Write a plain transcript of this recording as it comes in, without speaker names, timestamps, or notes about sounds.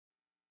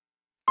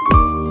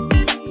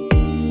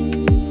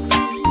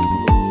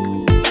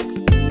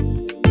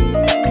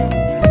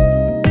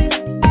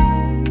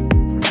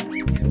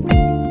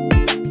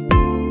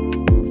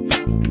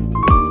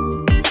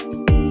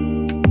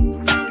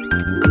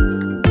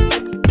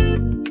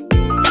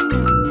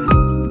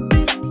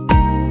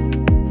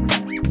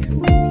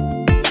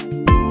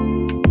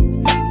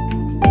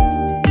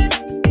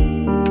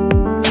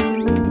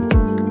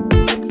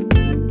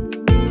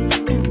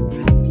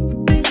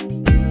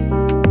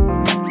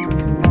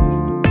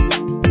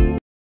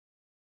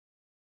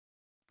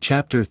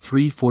Chapter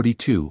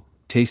 342,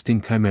 Tasting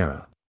Chimera.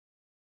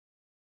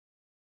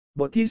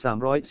 บทที่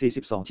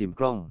342ชิม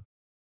กล้อง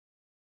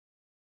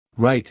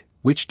Right,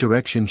 which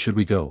direction should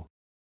we go?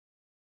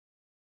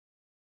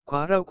 ขว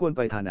าเราควรไ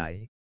ปทางไหน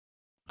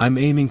I'm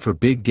aiming for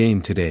big game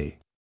today.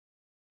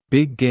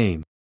 Big game.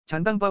 ฉั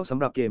นตั้งเป้าสำ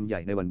หรับเกมใหญ่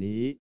ในวัน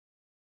นี้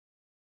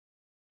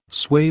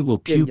Sway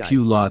will pew Game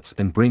pew lots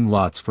and bring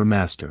lots for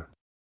master.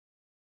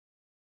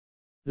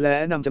 และ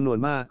นำจำนวน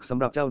มากสำ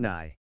หรับเจ้านา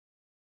ย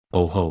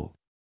Oh ho.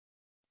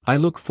 I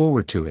look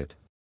forward to it.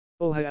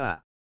 โอ้ไฮอะ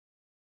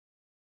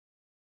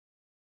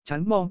ฉัน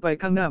มองไป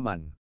ข้างหน้ามัน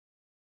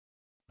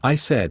I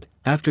said,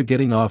 after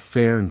getting off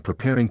fair and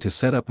preparing to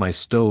set up my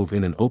stove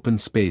in an open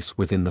space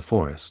within the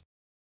forest.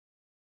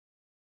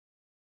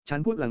 ฉัน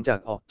พูดหลังจาก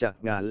ออกจาก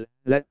งาน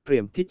และเตรี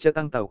ยมที่จะ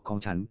ตั้งเตาของ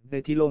ฉันใน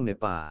ที่โล่งใน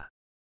ป่า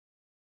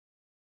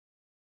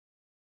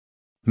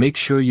Make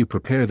sure you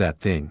prepare that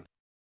thing.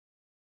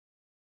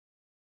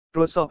 ต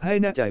รวจสอบให้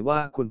แน่ใจว่า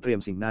คุณเตรียม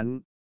สิ่งนั้น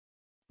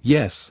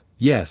Yes,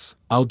 yes,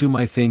 I'll do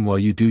my thing while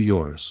you do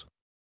yours.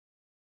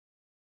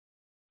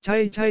 ใ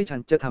ช่ฉัน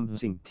จะท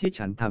ำสิ่งที่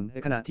ฉันทำใน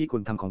ขณะที่คุ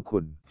ณทำของคุ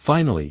ณ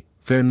Finally,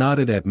 Fair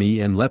nodded at me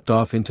and leapt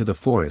off into the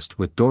forest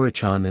with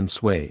Dorichan and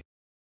Sway.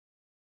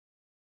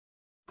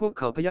 พวก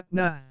เขาพยักห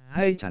น้าใ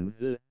ห้ฉัน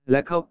และ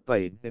เข้าไป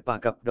ในป่า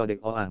กับดอเด็ก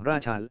ออ่างรา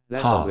ชาและ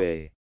ซอเว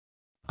ย์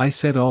I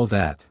said all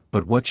that,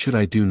 but what should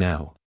I do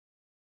now?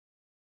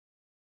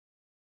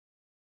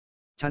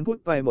 ฉันพูด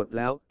ไปหมดแ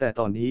ล้วแต่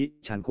ตอนนี้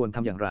ฉันควรท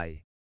ำอย่างไร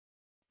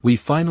We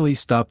finally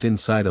stopped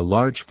inside a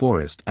large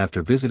forest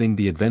after visiting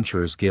the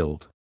Adventurers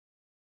Guild.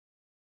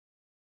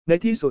 ใน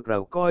ที่สุดเรา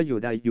ก็อ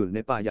ยู่ใน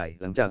ป่าใหญ่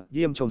หลังจากเ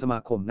ยี่ยมชมสมา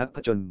คมนักผ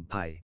จญ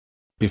ภัย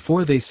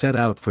Before they set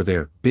out for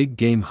their big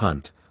game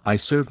hunt, I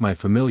served my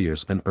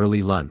familiars an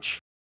early lunch.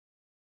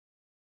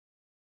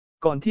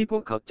 ก่อนที่พว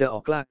กเขาจะอ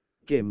อกล่า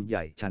เกมให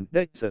ญ่ฉันไ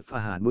ด้เสิร์ฟอ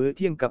าหารมื้อเ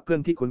ที่ยงกับเพื่อ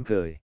นที่คุ้นเค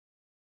ย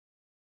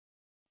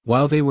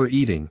While they were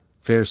eating,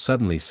 Fair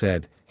suddenly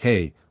said,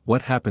 "Hey,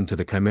 what happened to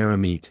the chimera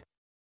meat?"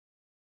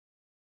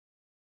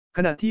 ข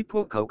ณะที่พ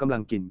วกเขากำลั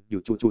งกินอ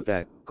ยู่จู่ๆแต่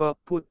ก็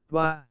พูด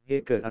ว่า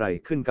เกิดอะไร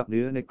ขึ้นกับเ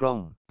นื้อในกล้อง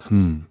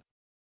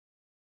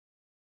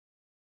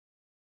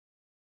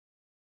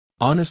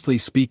Honestly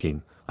speaking,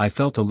 I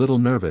felt a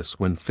little nervous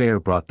when Fair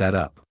brought that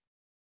up.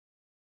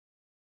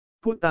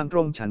 พูดตามตร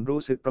งฉัน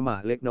รู้สึกประหม่า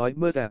เล็กน้อย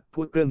เมื่อแต่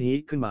พูดเรื่องนี้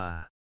ขึ้นมา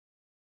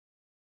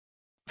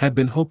Had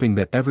been hoping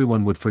that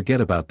everyone would forget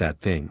about that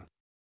thing.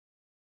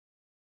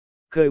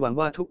 เคยหวัง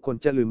ว่าทุกคน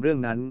จะลืมเรื่อง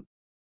นั้น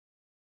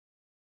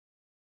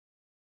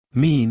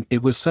Mean,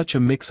 it was such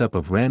a mix-up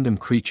of random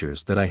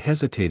creatures that I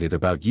hesitated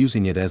about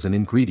using it as an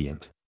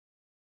ingredient.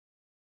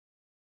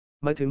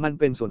 หมายถึงมัน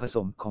เป็นส่วนผส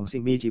มของสิ่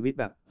งมีชีวิต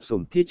แบบสุ่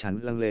มที่ฉัน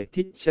ลังเล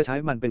ที่จะใช้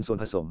มันเป็นส่วน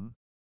ผสม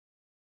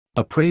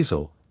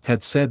Appraisal had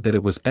said that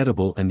it was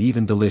edible and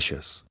even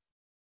delicious.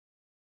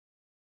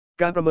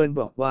 การประเมิน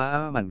บอกว่า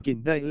มันกิน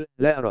ได้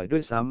และอร่อยด้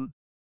วยซ้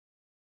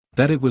ำ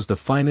That it was the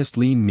finest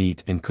lean meat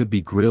and could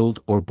be grilled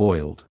or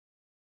boiled.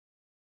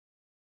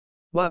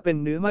 ว่าเป็น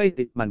เนื้อไม่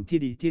ติดมันที่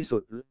ดีที่สุ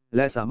ดแล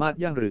ะสามารถ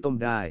ย่างหรือต้ม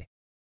ได้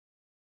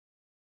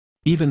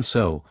Even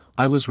so,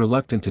 I was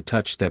reluctant to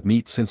touch that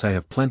meat since I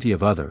have plenty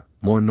of other,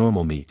 more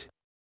normal meat.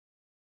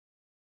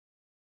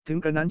 ถึง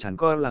กระนั้นฉัน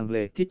ก็ลังเล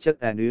ที่จะ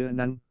แตะเนื้อ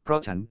นั้นเพราะ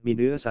ฉันมีเ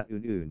นื้อสัตว์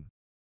อื่น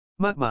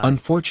ๆมากมาย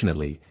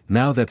Unfortunately,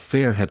 now that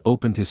Fair had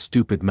opened his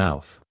stupid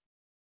mouth.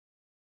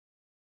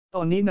 ต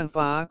อนนี้นาง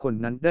ฟ้าคน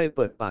นั้นได้เ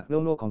ปิดปากโ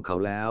ง่ๆของเขา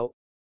แล้ว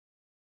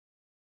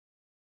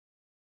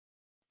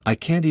I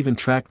can't even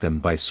track them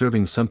by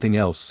serving something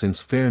else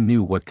since Fair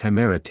knew what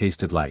chimera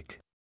tasted like.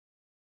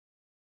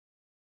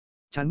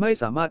 ฉันไม่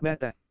สามารถแม้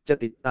แต่จะ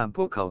ติดตามพ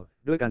วกเขา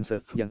ด้วยการเสิ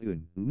ร์ฟอย่างอื่น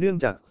เนื่อง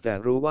จากแต่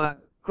รู้ว่า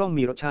กล้อง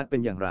มีรสชาติเป็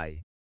นอย่างไร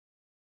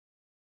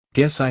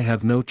Guess I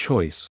have no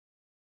choice.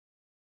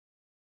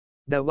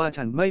 แต่ว่า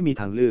ฉันไม่มี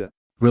ทางเลือก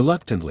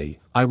Reluctantly,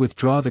 I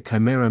withdraw the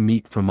chimera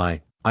meat from my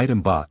item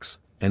box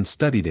and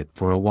studied it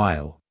for a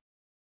while.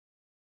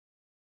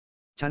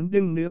 ฉัน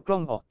ดึงเนื้อกล้อ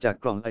งออกจาก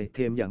กล่องไอเท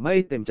มอย่างไม่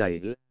เต็มใจ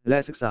และ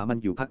ศึกษามัน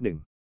อยู่พักหนึ่ง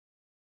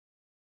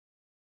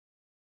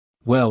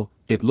Well,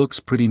 it looks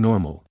pretty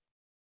normal.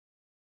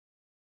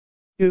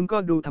 ก็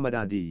ดูธรรมด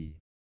าดี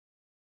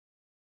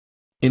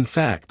In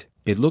fact,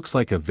 it looks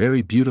like a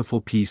very beautiful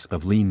piece of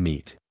lean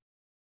meat.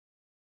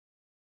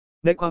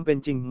 ในความเป็น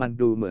จริงมัน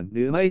ดูเหมือนเ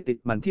นื้อไม่ติด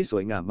มันที่ส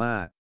วยงามมา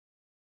ก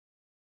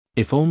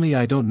If only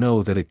I don't know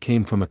that it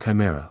came from a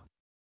chimera.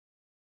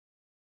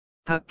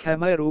 ถ้าแค่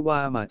ไม่รู้ว่า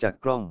มาจาก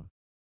กล้อง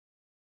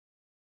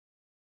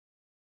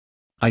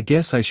I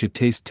guess I should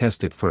taste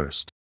test it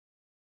first.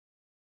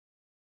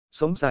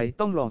 สงสัย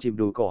ต้องลองชิม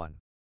ดูก่อน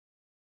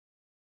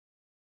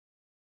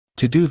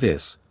To do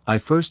this, I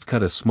first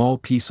cut a small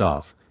piece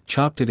off,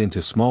 chopped it into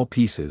small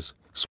pieces,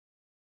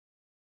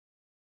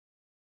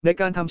 ใน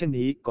การทำเช่น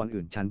นี้ก่อน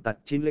อื่นฉันตัด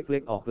ชิ้นเล็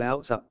กๆออกแล้ว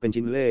สับเป็น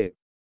ชิ้นเล็ก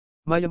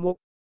มายมก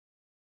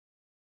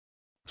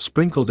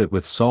sprinkled it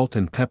with salt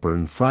and pepper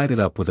and fried it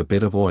up with a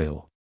bit of oil.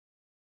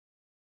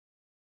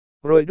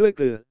 โรยด้วยเก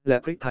ลือและ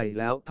พริกไทย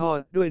แล้วทอด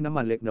ด้วยน้ำ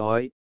มันเล็กน้อ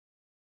ย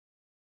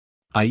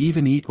I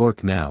even eat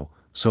orc now,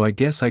 so I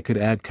guess I could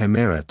add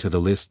chimera to the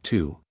list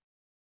too.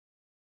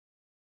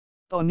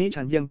 ตอนนี้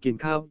ฉันยังกิน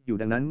ข้าวอยู่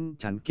ดังนั้น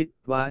ฉันคิด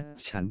ว่า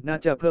ฉันน่า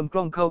จะเพิ่มก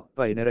ล้องเข้าไ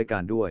ปในรายกา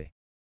รด้วย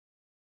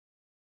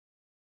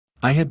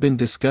I had been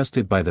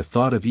disgusted by the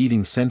thought of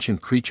eating sentient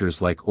creatures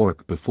like orc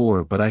before,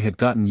 but I had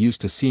gotten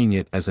used to seeing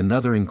it as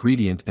another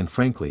ingredient, and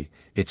frankly,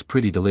 it's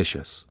pretty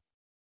delicious.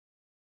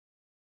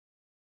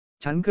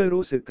 ฉันเคย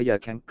รู้สึกขยะ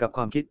แข็งกับค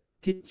วามคิด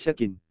ที่จะ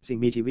กินสิ่ง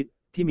มีชีวิต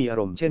ที่มีอา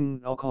รมณ์เช่น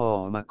แอลกอฮอ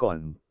ล์มาก่อน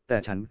แต่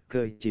ฉันเค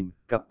ยชิน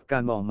กับกา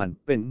รมองมัน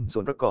เป็นส่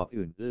วนประกอบ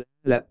อื่น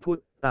และพูด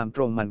ตามต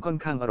รงมันค่อน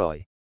ข้างอร่อย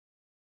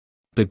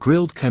The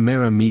grilled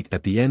chimera meat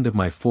at the end of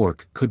my fork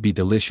could be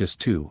delicious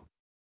too.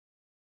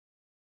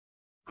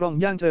 กล่อง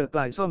ย่างเจอปล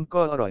ายส้ม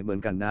ก็อร่อยเหมือ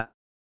นกันนะ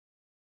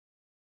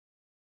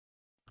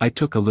I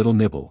took a little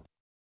nibble.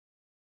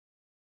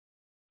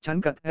 ฉัน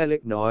กัดแค่เล็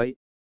กน้อย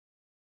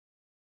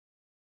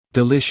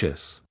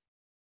Delicious.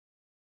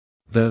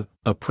 The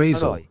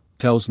appraisal Alright.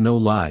 tells no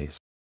lies.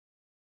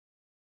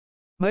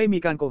 ไม่มี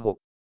การโกหก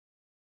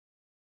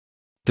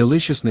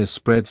Deliciousness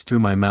spreads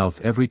through my mouth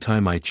every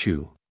time I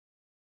chew.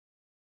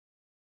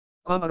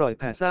 ความอร่อย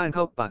แผ่ซ่านเ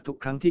ข้าปากทุก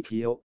ครั้งที่เ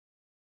คี้ยว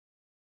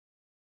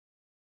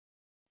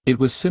It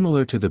was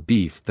similar to the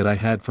beef that I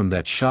had from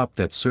that shop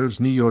that serves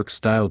New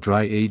York-style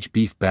dry-aged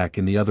beef back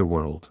in the other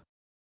world.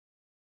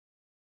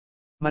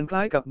 มันคล้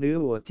ายกับเนื้อ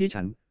วัวที่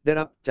ฉันได้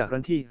รับจากร้า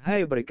นที่ให้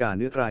บริการ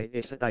เนื้อดรายเอ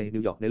จสไตล์นิ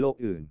วยอร์กในโลก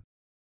อื่น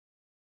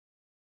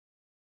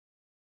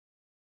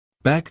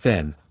Back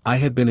then, I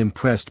had been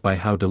impressed by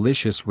how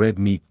delicious red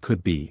meat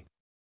could be.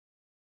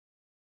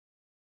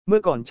 เมื่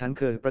อก่อนฉัน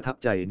เคยประทับ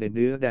ใจในเ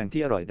นื้อแดง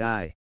ที่อร่อยได้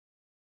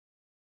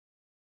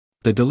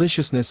The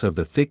deliciousness of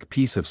the thick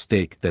piece of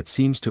steak that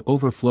seems to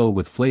overflow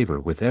with flavor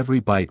with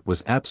every bite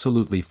was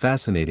absolutely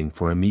fascinating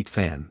for a meat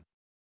fan.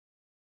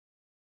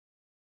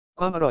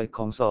 ความอร่อยข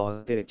องซอส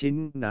แต่ละชิ้น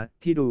นะ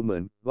ที่ดูเหมือ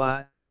นว่า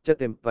จะ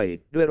เต็มไป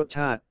ด้วยรสช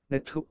าติใน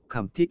ทุกค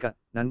ำที่กัด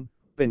นั้น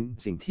เป็น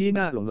สิ่งที่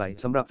น่าหลงใหล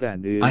สำหรับแฟน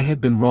เนื้อ I had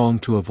been wrong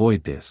to avoid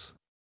this.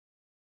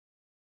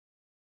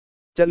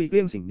 จะหลีกเ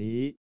ลี่ยงสิ่ง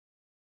นี้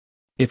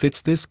If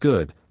it's this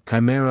good,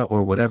 chimera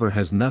or whatever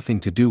has nothing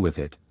to do with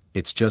it,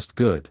 it's just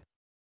good.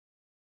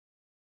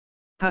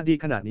 ถ้าดี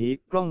ขนาดนี้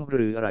กล้องห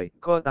รืออะไร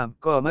ก็ตาม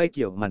ก็ไม่เ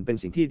กี่ยวมันเป็น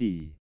สิ่งที่ดี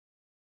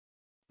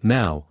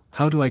Now,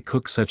 how do I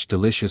cook such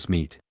delicious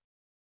meat?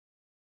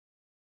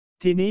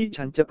 ทีนี้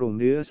ฉันจะปรุง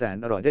เนื้อแสน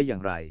อร่อยได้อย่า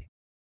งไร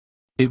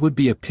It would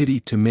be a pity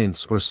to mince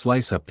or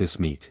slice up this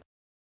meat.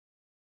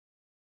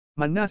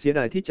 มันน่าเสียด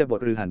ายที่จะบด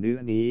หรือหั่นเนื้อ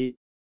นี้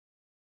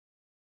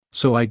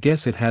So I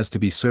guess it has to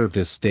be served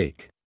as steak.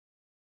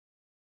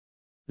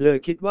 เลย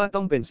คิดว่าต้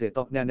องเป็นเศษต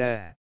อกแน่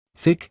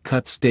Thick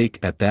cut steak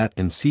at that,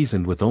 and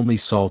seasoned with only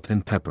salt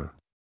and pepper.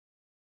 ๆ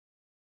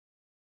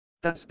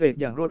ตัดสเต็ก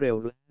อย่างรวดเร็ว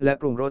และ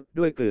ปรุงรส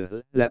ด้วยเกลือ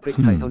และพริก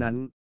ไทยเท่านั้น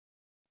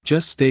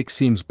Just steak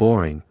seems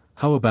boring.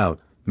 How about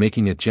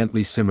making a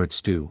gently simmered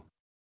stew?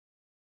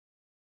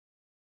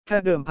 แค่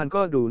เดิมพัน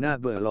ก็ดูน่า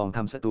เบื่อลองท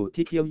ำสตู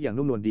ที่เคี่ยวอย่าง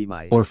นุ่มนวลดีไหม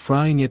Or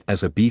frying it as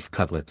a beef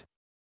cutlet?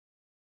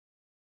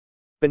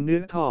 เป็นเนื้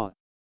อทอด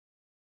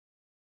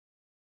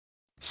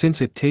Since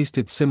it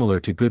tasted similar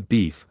to good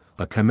beef,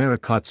 a chimera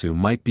katsu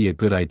might be a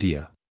good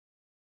idea.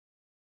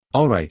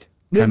 Alright,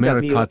 เนื่องจาก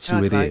chimera มีรสชา katsu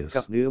ติ it คล้าย is.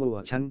 กับเนื้อวัว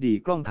ชั้นดี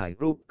กล้องถ่าย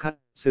รูปคัต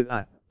สึอ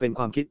าจเป็นค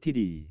วามคิดที่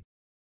ดี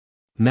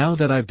Now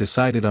that I've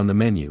decided on the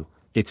menu,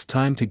 it's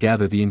time to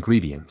gather the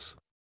ingredients.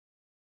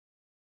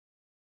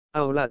 เอ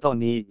าล่ะตอน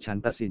นี้ฉัน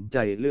ตัดสินใจ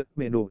เลือก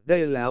เมนูได้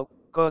แล้ว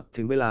ก็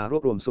ถึงเวลารว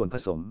บรวมส่วนผ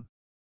สม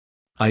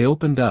I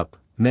opened up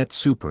net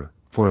super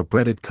for a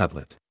breaded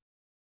cutlet.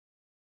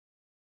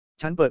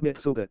 ฉันเปิดเม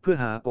นูเกิดเพื่อ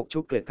หาปกชุ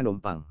บเกล็ดขนม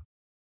ปัง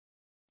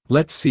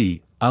Let's see,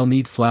 I'll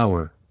need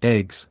flour,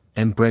 eggs,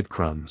 and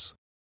breadcrumbs.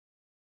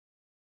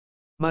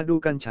 มาดู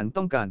กันฉัน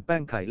ต้องการแป้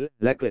งไข่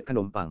และเกล็ดขน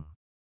มปัง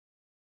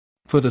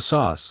For the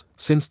sauce,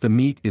 since the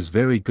meat is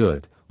very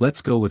good,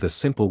 let's go with a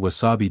simple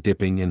wasabi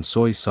dipping and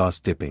soy sauce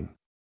dipping.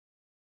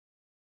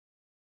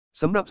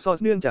 สำหรับซอส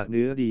เนื่องจากเ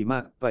นื้อดีมา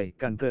กไป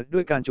กันเถิดด้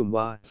วยการจุ่มว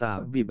าซา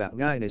บิแบบ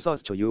ง่ายในซอส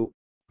โชยุ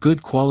Good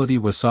quality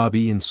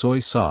wasabi and soy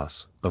sauce,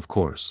 of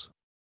course.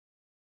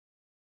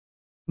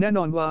 แน่น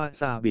อนว่า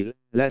ซาบิ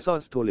และซอ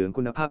สถั่วเหลือง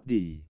คุณภาพ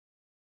ดี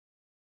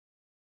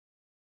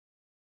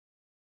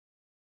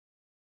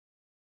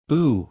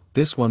Ooh,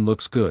 this one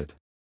looks good.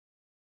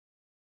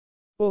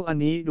 โอ้อัน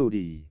นี้ดู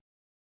ดี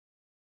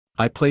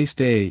I placed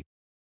a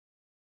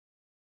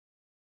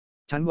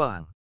ฉันวา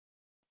ง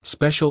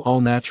special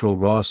all-natural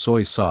raw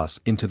soy sauce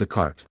into the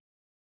cart.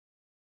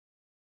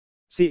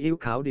 ซีอิ๊ว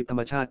ขาวดิบธรร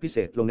มชาติพิเศ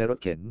ษลงในรถ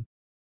เข็น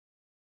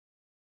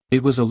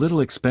It was a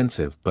little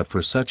expensive, but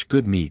for such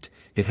good meat,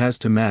 it has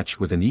to match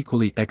with an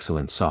equally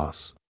excellent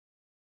sauce.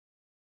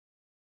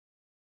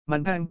 มั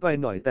นแพงไป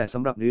หน่อยแต่ส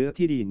ำหรับเนื้อ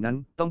ที่ดีนั้น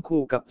ต้อง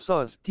คู่กับซอ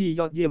สที่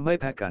ยอดเยี่ยมไม่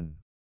แพ้กัน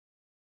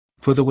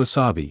For the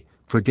wasabi,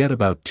 forget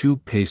about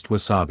tube paste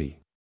wasabi.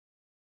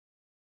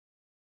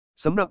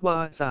 สำหรับวา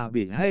ซา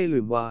บิให้ลื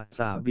มวาซ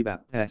าบิแบบ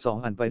แผ่สอง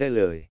อันไปได้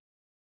เลย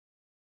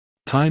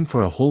Time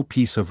for a whole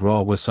piece of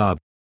raw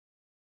wasabi.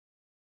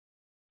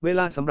 เว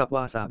ลาสำหรับว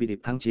าซาบิดิบ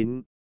ทั้งชิ้น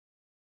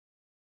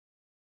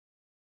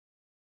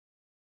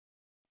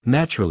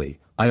Naturally,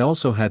 I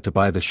also had to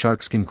buy the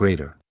sharkskin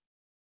grater.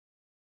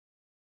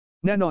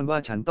 แน่นอนว่า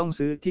ฉันต้อง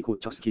ซื้อที่ขูด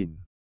ช็อกสกิน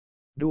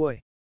ด้วย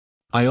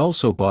I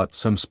also bought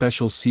some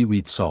special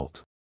seaweed salt.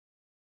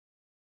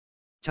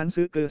 ฉัน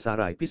ซื้อเกลือสา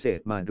หร่ายพิเศษ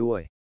มาด้ว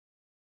ย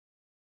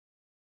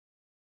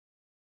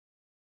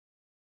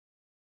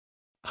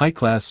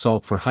High-class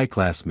salt for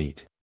high-class meat.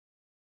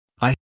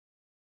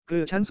 เก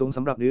ลือชั้นสูงส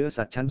ำหรับเนื้อ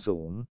สัตว์ชั้นสู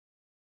ง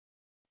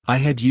I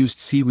had used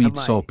seaweed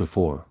Tamai. salt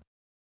before.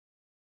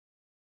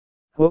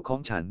 หัวขอ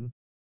งฉัน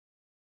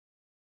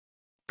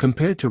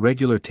Compared to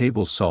regular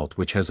table salt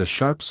which has a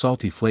sharp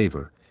salty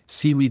flavor,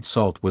 seaweed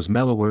salt was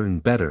mellower and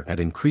better at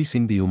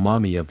increasing the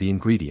umami of the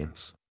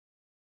ingredients.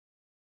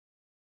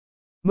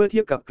 เมื่อเที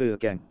ยบกับเกลือ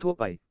แกงทั่ว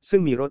ไปซึ่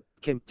งมีรส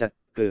เค็มจัด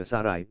เกลือสา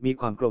หร่ายมี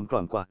ความกลมกล่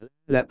อมกว่า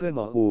และเพิ่ม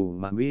อู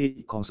มามิ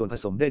ของส่วนผ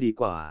สมได้ดี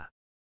กว่า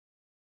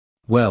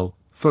Well,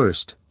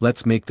 first,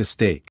 let's make the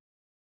steak.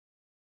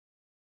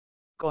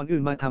 ก่อนอื่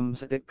นมาทำ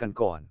สเต็กกัน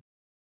ก่อน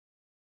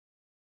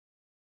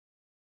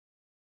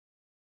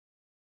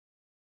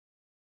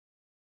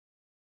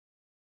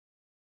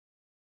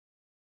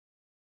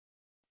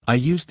I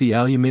used the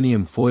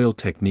aluminium foil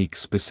technique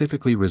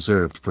specifically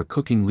reserved for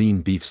cooking lean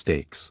beef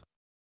steaks.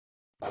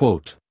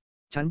 Quote,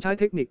 ฉันใช้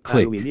เทคนิคอ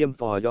Click. ลูมิเนียม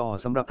ฟอยล์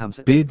สำหรับทำส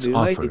เต็ก Bids หรือ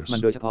ไม่ติด offers. มัน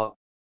โดยเฉพาะ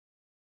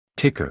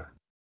Ticker.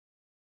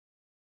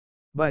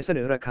 ใบเสน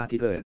อราคาที่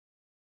เกิด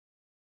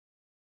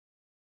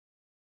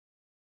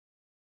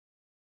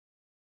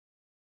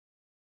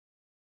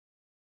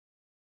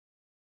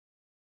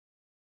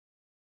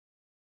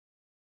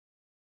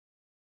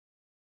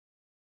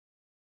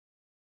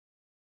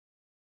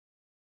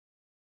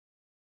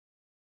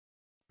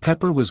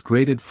Pepper was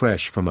grated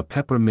fresh from a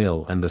pepper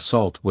mill and the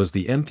salt was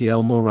the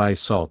MTL Morai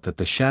salt that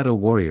the Shadow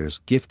Warriors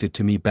gifted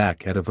to me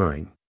back at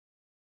Avering.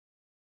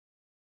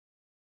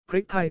 พริ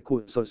กไทยขู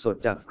ดสด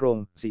ๆจากโรง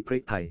สีพริ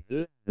กไทย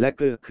และเ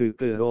กลือคือเ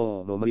กลือโร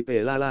มาริเป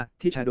ล่า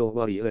ที่ Shadow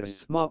Warriors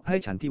มอบให้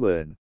ฉันที่เวิ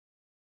ร์น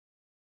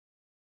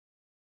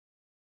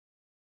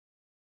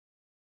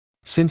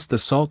Since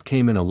the salt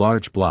came in a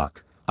large block,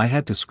 I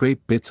had to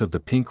scrape bits of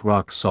the pink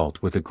rock salt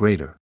with a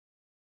grater.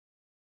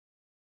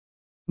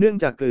 เนื่อง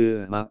จากเกลือ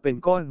มาเป็น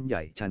ก้อนให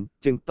ญ่ฉัน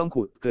จึงต้อง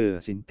ขูดเกลือ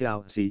สินเทา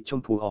สีชม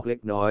พูออกเล็ก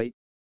น้อย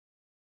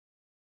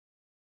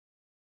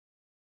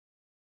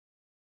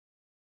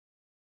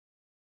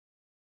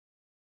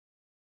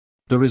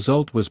The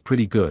result was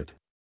pretty good.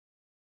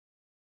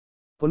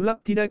 ผลลัพ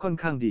ธ์ที่ได้ค่อน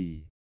ข้างดี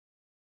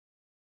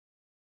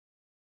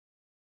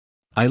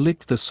I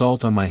licked the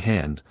salt on my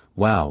hand.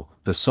 Wow,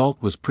 the salt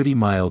was pretty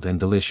mild and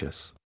delicious.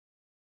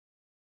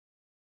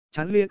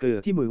 ฉันเลียเกลือ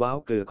ที่มือว้าว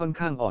เกลือค่อน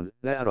ข้างอ่อน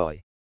และอร่อย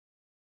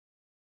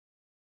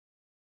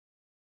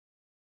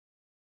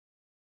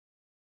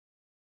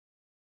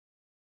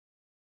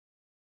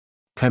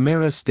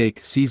Chimera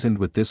steak seasoned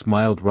with this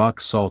mild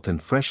rock salt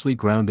and freshly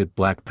grounded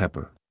black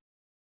pepper.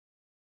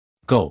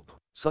 Gulp.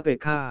 ซอเต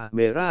ค่าเม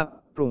ราบ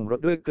ปรุงรส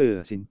ด้วยเกลือ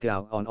สินเทา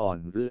อ่อน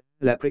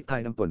ๆและพริกไท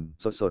ยน้ำป่น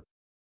สด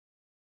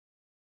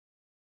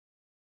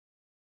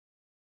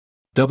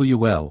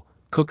WL,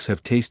 cooks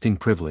have tasting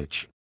privilege.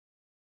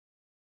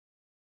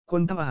 ๆค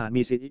นทำอาหาร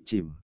มีสิทธิ์ชิ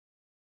ม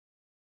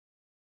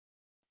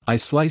I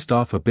sliced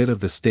off a bit of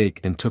the steak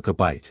and took a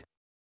bite.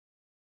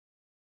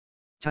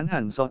 ฉัน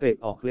หั่นซอเต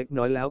ออกเล็ก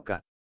น้อยแล้วกั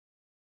ด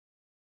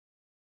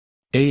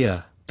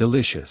Aya,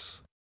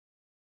 delicious.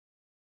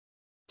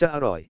 จะอ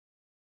ร่อย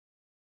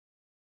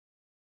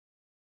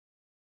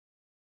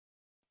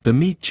The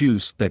meat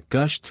juice that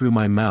gushed through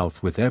my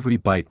mouth with every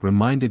bite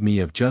reminded me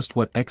of just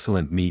what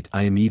excellent meat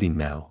I am eating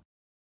now.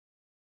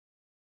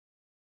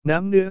 น้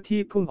ำเนื้อ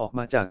ที่พุ่งออกม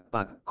าจากป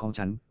ากของ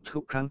ฉันทุ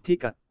กครั้งที่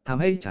กัดท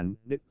ำให้ฉัน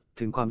นึก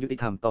ถึงความยุติ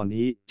ธรรมตอน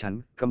นี้ฉัน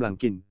กำลัง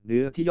กินเ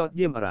นื้อที่ยอดเ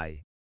ยี่ยมอะไร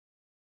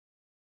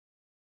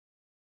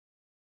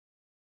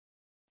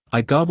I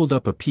gobbled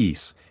up a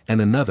piece,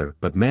 and another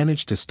but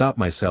managed to stop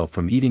myself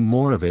from eating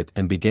more of it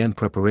and began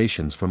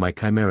preparations for my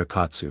chimera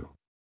katsu.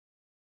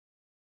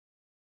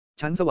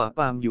 ฉันสวาป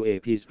ามอยู่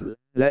พีส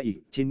และอีก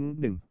ชิ้น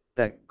หนึ่งแ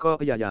ต่ก็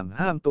พยายาม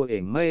ห้ามตัวเอ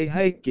งไม่ใ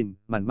ห้กิน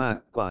มันมาก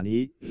กว่า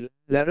นี้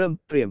และเริ่ม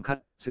เตรียมคัด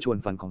สชวน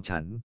ฟันของฉั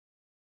น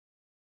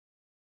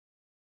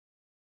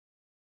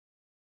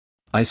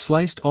I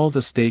sliced all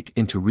the steak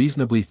into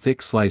reasonably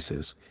thick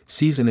slices,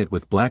 seasoned it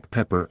with black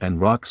pepper and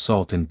rock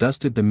salt and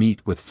dusted the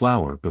meat with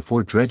flour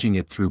before dredging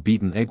it through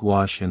beaten egg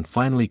wash and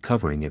finally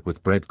covering it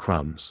with bread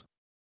crumbs.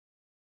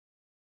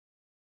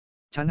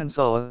 ฉันหั่นซ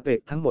อสเต็ก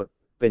ทั้งหมด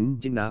เป็น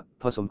ชิ้นหนา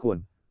พอสมควร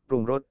ปรุ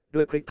งรสด้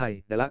วยพริกไทย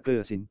และเกลื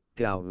อสินเท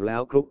าแล้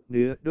วคลุกเ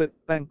นื้อด้วย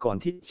แป้งก่อน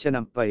ที่จะน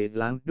ำไป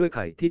ล้างด้วยไ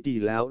ข่ที่ตี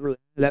แล้ว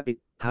และปิด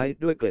ท้าย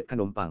ด้วยเกล็ดข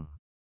นมปัง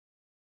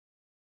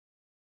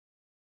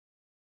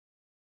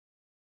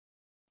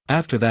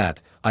After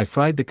that, I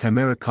fried the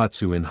chimera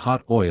katsu in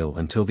hot oil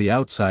until the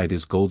outside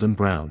is golden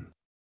brown.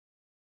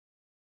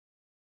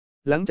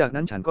 หลังจาก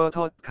นั้นฉันก็ท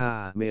อดคา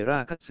เมรา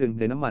คัตสึ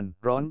ในน้ำมัน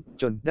ร้อน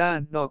จนด้าน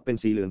นอกเป็น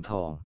สีเหลืองท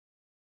อง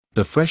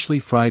The freshly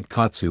fried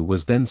katsu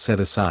was then set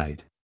aside.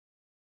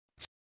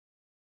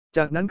 จ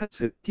ากนั้นคัต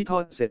สึที่ทอ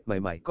ดเสร็จใ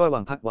หม่ๆก็ว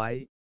างพักไว้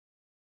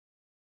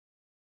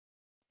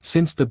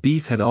Since the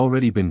beef had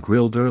already been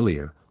grilled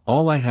earlier,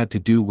 all I had to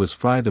do was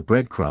fry the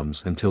breadcrumbs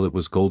until it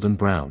was golden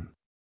brown.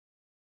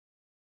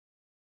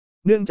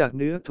 เนื่องจาก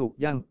เนื้อถูก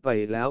ย่างไป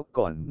แล้ว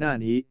ก่อนหน้า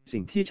นี้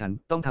สิ่งที่ฉัน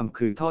ต้องทำ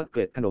คือทอดเก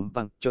ล็ดขนม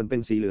ปังจนเป็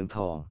นสีเหลืองท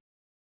อง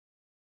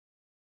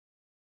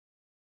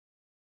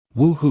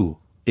Woohoo,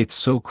 it's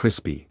so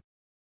crispy.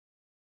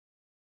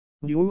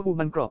 ยูหู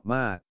มันกรอบม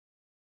าก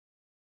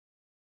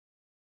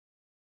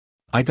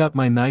I got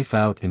my knife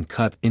out and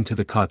cut into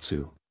the katsu.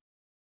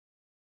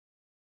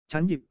 ฉั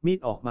นหยิบมีด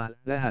ออกมา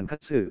และหั่นคั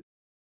ตสึ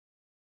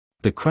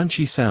The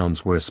crunchy sounds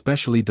were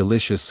especially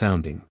delicious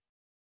sounding.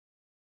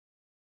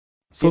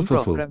 เสียงกร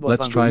อบ Fufu, และบด let's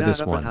ฟังดู try น่า this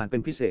รับประทาน one. เป็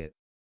นพิเศษ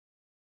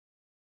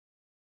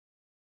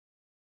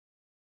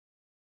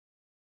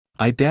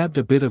I dabbed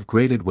a bit of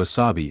grated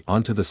wasabi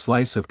onto the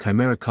slice of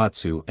chimera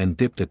katsu and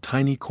dipped a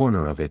tiny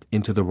corner of it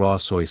into the raw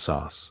soy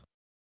sauce.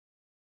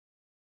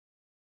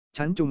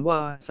 ฉันจุ่มวา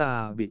ซา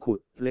บิขูด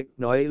เล็ก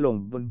น้อยลง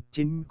บน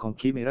ชิ้นของ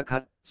คิเมราคั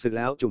ตสึแ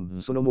ล้วจุ่ม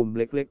ซุนมุม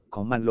เล็กๆข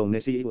องมันลงใน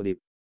ซีอิ๊วดิบ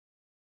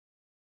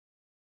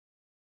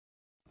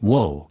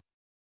Whoa!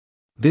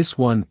 This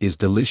one is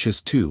delicious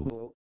too.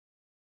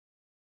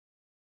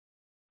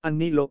 อัน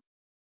นี้ลบ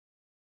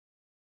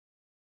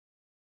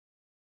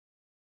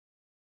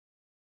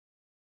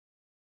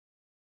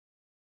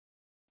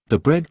The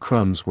bread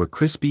crumbs were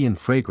crispy and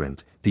fragrant,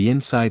 the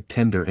inside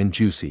tender and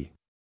juicy.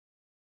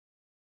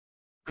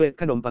 เกล็ด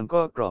ขนมปัง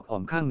ก็กรอบหอ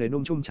มข้างใน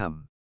นุ่มชุ่มฉ่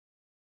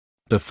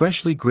ำ The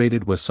freshly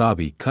grated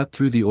wasabi cut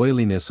through the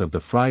oiliness of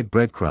the fried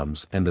breadcrumbs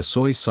and the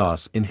soy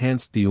sauce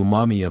enhanced the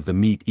umami of the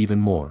meat even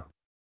more.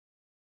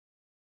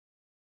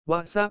 วา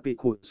ซาบิ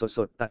ขูดส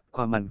ดๆตัดค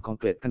วามมันของ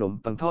เกล็ดขนม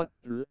ปังทอด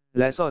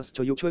และซอสโช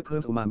ยุช่วยเพิ่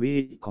มอูมามิ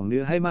ของเนื้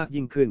อให้มาก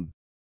ยิ่งขึ้น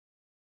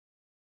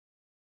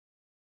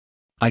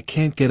I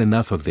can't get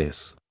enough of this.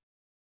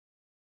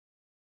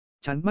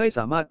 ฉันไม่ส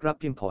ามารถรับ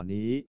เพียงพอ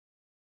นี้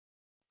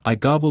I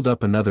gobbled up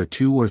another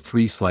 2 or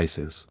 3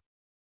 slices.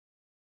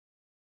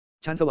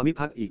 ฉันสวามิ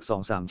ภักดิ์อีก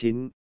 2-3 ชิ้น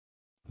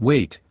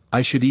Wait,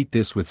 I should eat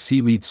this with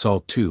seaweed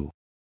salt too.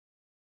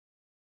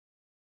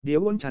 เดี๋ย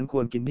วฉันค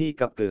วรกินนี่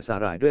กับเกลือสา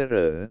หร่ายด้วยเหร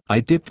อ I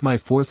dipped my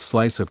 4th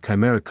slice of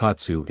chimera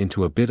katsu into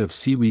a bit of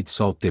seaweed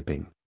salt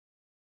dipping.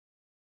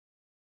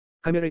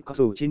 คาเมริคา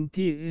สูชิ้น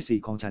ที่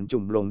 4ของฉัน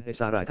จุ่มลงใน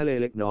สาหร่ายทะเล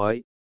เล็กน้อย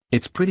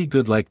It's pretty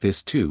good like this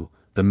too.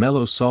 The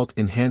mellow salt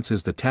enhances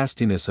the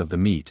tastiness of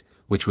the meat,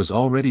 which was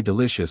already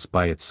delicious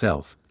by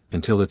itself,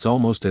 until it's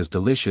almost as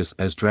delicious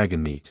as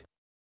dragon meat.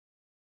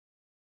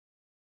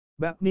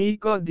 แบบนี้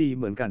ก็ดีเ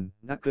หมือนกัน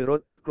นะเกลือร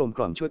สกลมก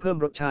ล่อมช่วยเพิ่ม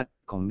รสชาติ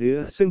ของเนื้อ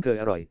ซึ่งเคย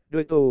อร่อยด้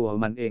วยตัว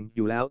มันเองอ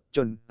ยู่แล้วจ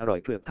นอร่อย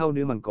เกือบเท่าเ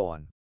นื้อมังกร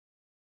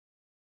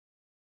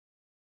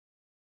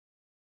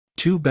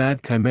Too bad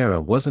chimera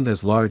wasn't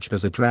as large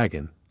as a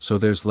dragon, so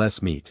there's less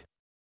meat.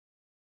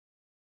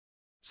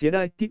 เสียด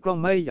ายที่กล้อง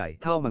ไม่ใหญ่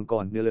เท่ามังก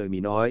รเนื้อเลยมี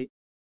น้อย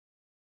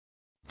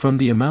From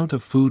the amount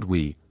of food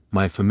we,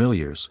 my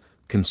familiars,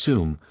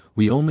 consume,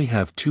 we only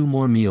have 2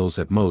 more meals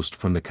at most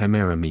from the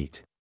chimera meat.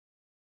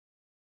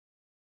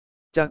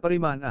 จากปริ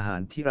มาณอาหา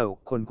รที่เรา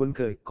คนคุ้นเ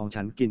คยของ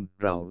ฉันกิน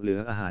เราเหลือ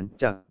อาหาร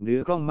จากเนื้อ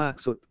กล้องมาก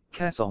สุดแ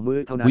ค่2 มื้อ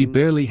เท่านั้น We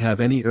barely have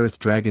any earth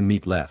dragon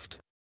meat left.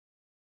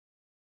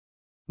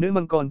 เนื้อ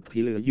มังกรผี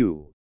เหลืออยู่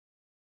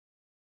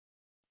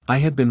I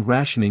had been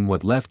rationing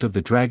what left of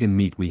the dragon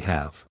meat we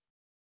have.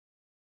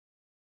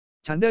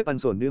 ฉันได้ปัน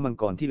ส่วนเนื้อมัง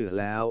กรที่เหลือ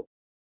แล้ว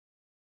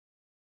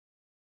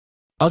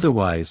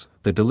Otherwise,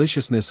 the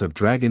deliciousness of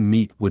dragon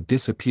meat would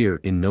disappear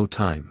in no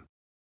time.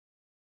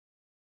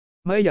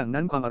 ไม่อย่าง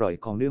นั้นความอร่อย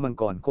ของเนื้อมัง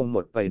กรคงหม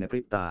ดไปในพ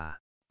ริบตา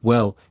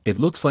Well, it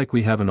looks like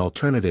we have an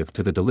alternative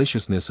to the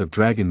deliciousness of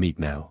dragon meat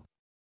now.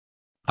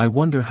 I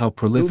wonder how ดู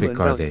เหมือน prolific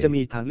เรา are they? จะ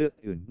มีทางเลือก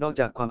อื่นนอก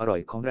จากความอร่อย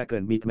ของแดราเกิ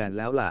นมีทแมน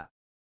แล้วล่ะ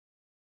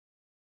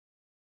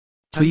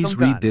Please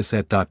read this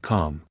at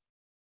 .com.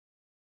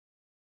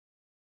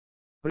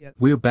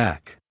 We're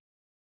back.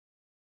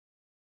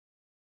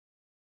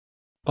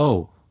 Oh,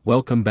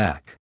 welcome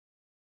back.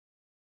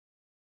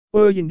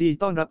 ยินดี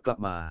ต้อนรับกลับ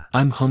มา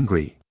I'm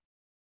hungry.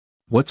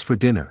 What's for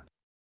dinner?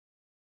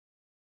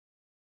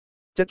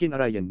 จะกินอะ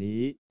ไรอย่าง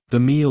นี้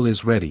The meal is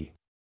ready.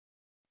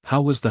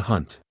 How was the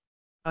hunt?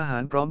 อาหา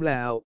รพร้อมแ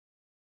ล้ว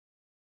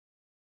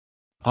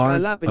Arg,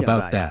 Kala pa niya,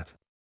 about Brian. that.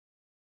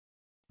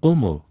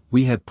 Omo,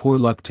 we had poor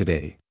luck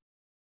today.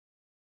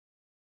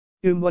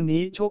 วัน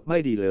นี้โชคไม่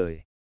ดีเลย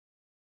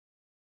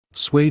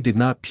Sway did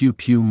not pew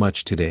pew much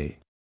today.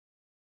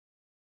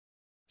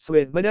 สเว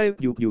ตไม่ได้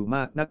อยู่ม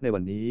ากนักในวั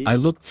นนี้ I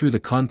looked through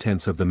the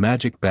contents of the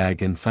magic bag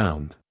and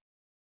found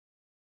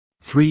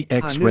ผ่า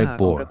น 3x เนื้อ red หา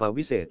ของกระ boar, เป๋า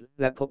วิเศษ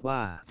และพบว่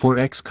า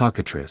 4x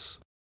cockatrice.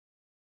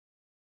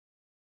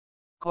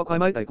 คอควาย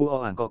ไม้ไต่กูอ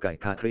อ่างกอไก่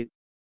คาทริส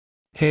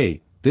Hey,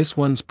 this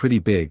one's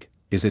pretty big.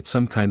 Is it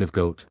some kind of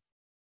goat?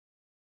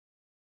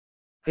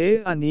 เฮ้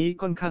อันนี้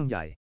ค่อนข้างให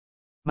ญ่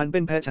มันเป็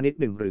นแพะชนิด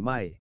หนึ่งหรือไม่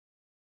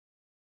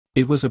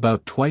It was about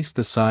twice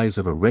the size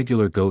of a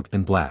regular goat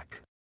and black.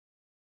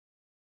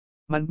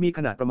 มันมีข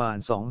นาดประมาณ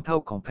2 เท่า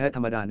ของแพะธร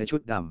รมดาในชุ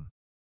ดด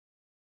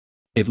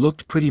It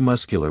looked pretty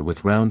muscular with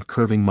round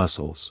curving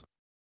muscles.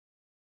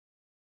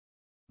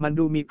 ำมัน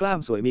ดูมีกล้าม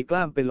สวยมีก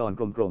ล้ามเป็นหลอน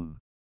กลม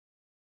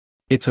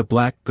It's a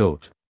black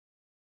goat.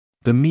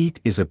 The meat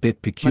is a bit ๆ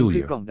มันคือก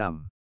peculiar. ล่องด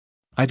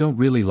I don't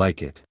really like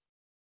it.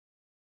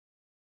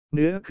 ำเ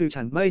นื้อคือ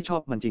ฉันไม่ชอ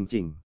บมันจ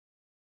ริง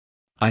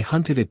I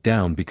hunted it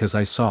down because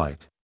I saw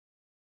it.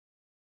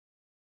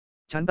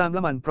 ฉันตามล่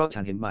ามันเพราะ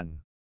ฉันเห็นมัน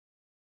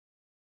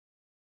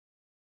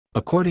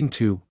According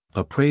to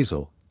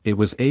appraisal, it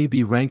was a B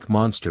rank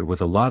monster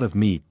with a lot of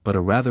meat but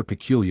a rather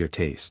peculiar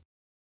taste.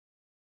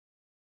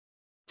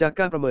 จาก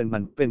การประเมินมั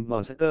นเป็นมอ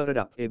นสเตอร์ระ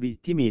ดับ AB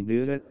ที่มีเนื้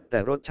อแต่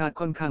รสชาติ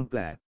ค่อนข้างแปล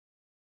ก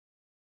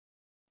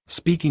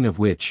Speaking of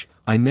which,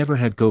 I never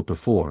had goat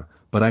before,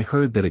 but I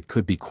heard that it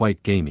could be quite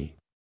gamey.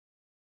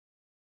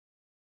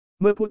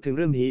 เมื่อพูดถึงเ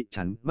รื่องนี้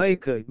ฉันไม่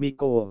เคยมี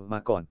โกมา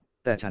ก่อน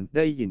แต่ฉันไ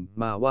ด้ยิน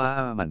มาว่า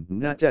มัน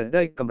น่าจะไ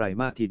ด้กำไร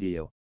มากทีเดีย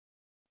ว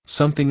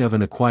Something of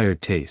an acquired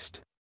taste.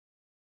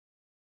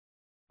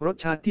 รส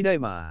ชาติที่ได้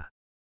มา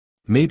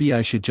Maybe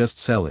I should just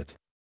sell it.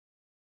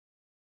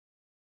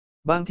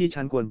 บางที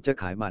ฉันควรจะ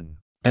ขายมัน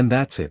And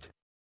that's it.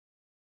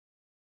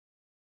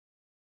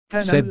 แค่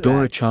นั้น Said แหละ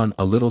Dora-chan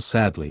a little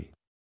sadly.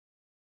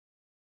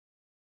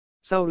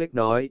 เศร้าเล็ก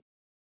น้อย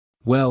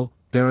Well,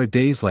 there are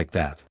days like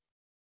that.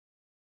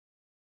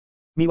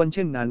 มีวันเ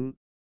ช่นนั้น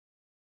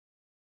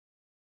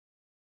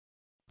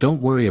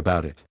Don't worry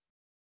about it.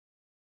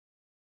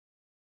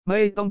 ไม่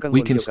ต้องกังว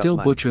We ล can เกี่ยวกับ still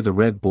มัน butcher the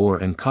red boar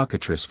and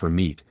cockatrice for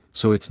meat,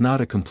 so it's not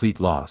a complete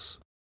loss.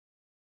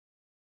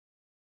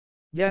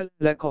 แย่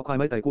และคอควาย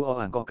ไม่ไต่กู้อ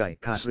อ่างกอไก่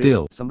ขาดเรือ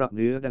Still สำหรับเ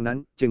นื้อดังนั้น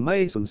จึงไม่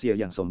สูญเสีย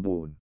อย่างสมบู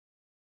รณ์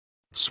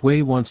Sway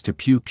wants to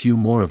pew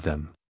more of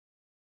them.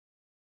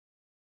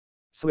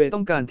 สเวต้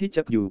องการที่จ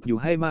ะอยู่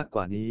ให้มากก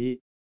ว่านี้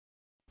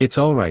It's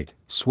alright,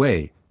 Sway,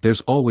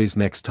 there's always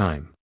next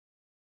time.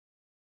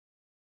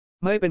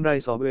 ไม่เป็นไร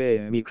ซอเว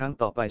มีครั้ง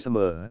ต่อไปเสม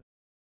อ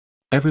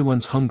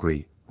Everyone's hungry,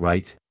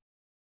 right?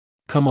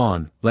 Come on,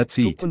 let's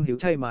ทุก eat. คนหิว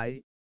ใช่ไหม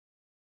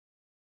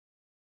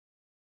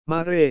มา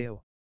เร็ว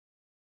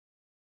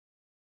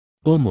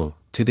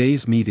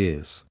Today's meat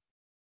is.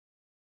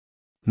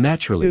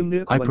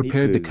 Naturally, I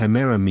prepared the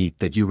chimera meat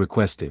that you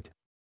requested.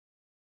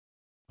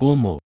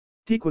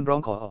 ที่คุณร้อ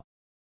งขอ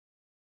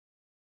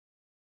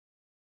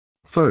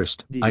First,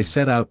 I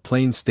set out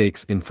plain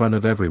steaks in front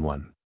of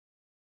everyone.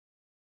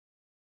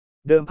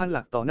 เดิมพันห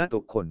ลักต่อหน้าทุ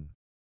กคน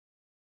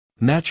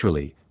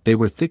Naturally, they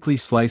were thickly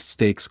sliced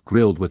steaks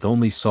grilled with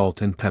only salt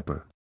and pepper.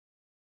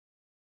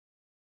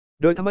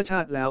 โดยธรรมชา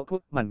ติแล้วพว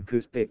กมันคื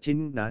อสเต็กชิ้น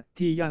หนา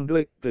ที่ย่างด้ว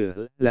ยเกลือ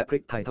และพริ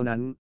กไทยเท่านั้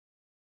น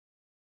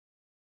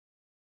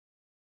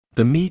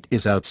The meat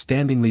is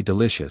outstandingly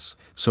delicious,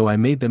 so I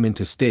made them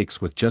into steaks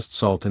with just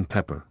salt and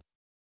pepper.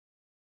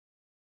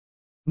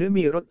 เนื้อ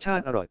มีรสชา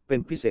ติอร่อยเป็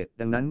นพิเศษ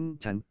ดังนั้น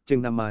ฉันจึง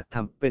นำมาท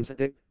ำเป็นสเ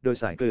ต็กโดย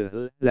ใส่เกลือ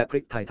และพริ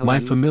กไทยเท่านั้น My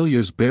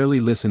familiars barely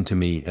listened to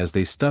me as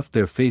they stuffed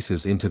their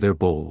faces into their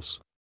bowls.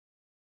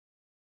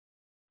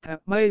 แทบ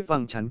ไม่ฟั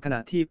งฉันขณะ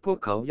ที่พวก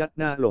เขายัด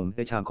หน้าลงใน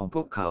ชามของพ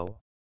วกเขา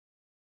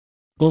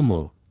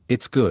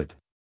It's good.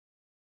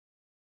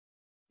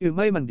 ไ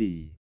ม่มันดี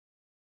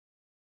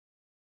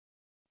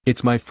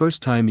It's my first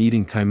time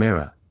eating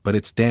chimera, but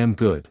it's damn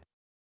good.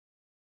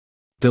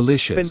 เป็น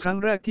Delicious. ครั้ง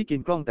แรกที่กิ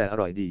นกล้องแต่อ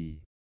ร่อยดี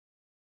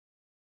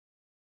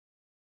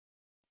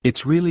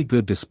It's really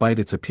good despite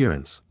its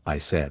appearance, I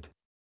said.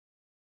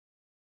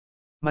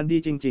 มันดี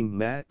จริงๆ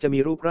แม้จะมี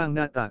รูปร่างห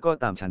น้าตาก็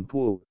ตามฉัน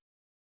พูด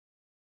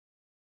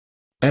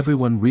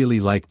Everyone really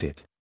liked it.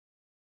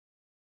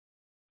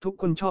 ทุก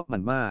คนชอบมั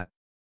นมาก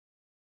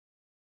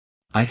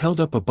I held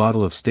up a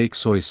bottle of steak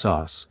soy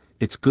sauce.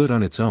 It's good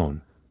on its own,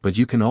 but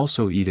you can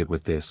also eat it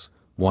with this.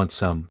 Want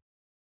some?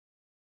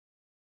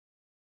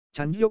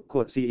 ฉันยกข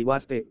วดซีวา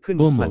สเต็กขึ้น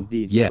มัน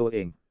ดีตัวเอ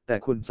งแต่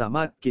คุณสาม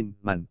ารถกิน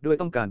มันด้วย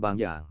ต้องการบาง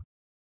อย่าง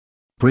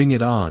Bring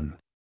it on.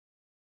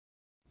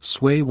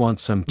 Sway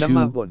wants some น้ำม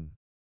า too. บน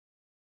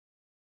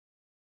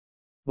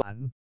หวาน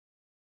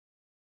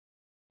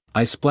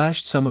I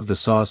splashed some of the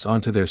sauce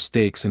onto their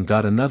steaks and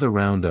got another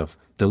round of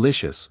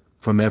delicious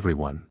from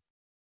everyone.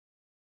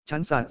 ฉั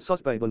นสาดซอส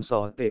ไปบนซอ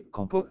สเต็กข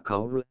องพวกเขา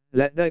แ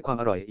ละได้ความ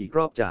อร่อยอีกร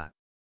อบจาก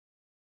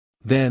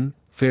Then,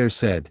 Fair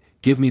said,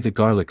 give me the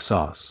garlic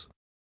sauce.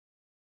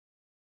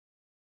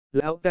 แ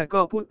ล้วแต่ก็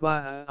พูดว่า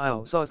เอา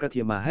ซอสกระเที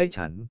ยมมาให้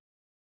ฉัน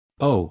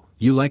Oh,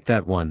 you like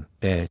that one,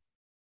 eh?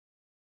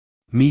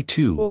 Me โอ้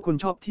too. คุณ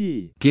ชอบที่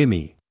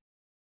Gimme.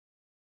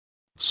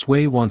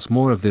 Sway wants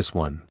more of this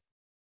one.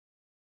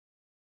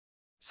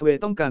 สเว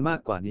ต้องการมา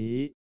กกว่านี้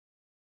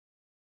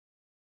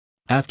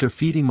After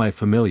feeding my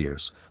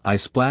familiars, I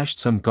splashed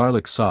some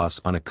garlic sauce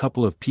on a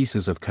couple of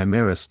pieces of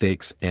chimera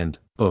steaks and,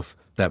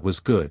 that was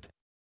good.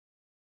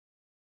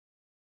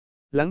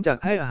 หลังจาก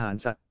ให้อาหาร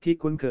สัตว์ที่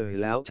คุ้นเคย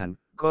แล้วฉัน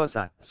ก็ส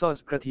าดซอส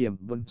กระเทียม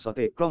บนสเ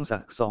ต็กกล้องสั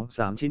ก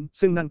 2-3 ชิ้น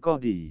ซึ่งนั่นก็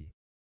ดี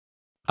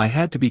I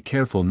had to be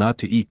careful not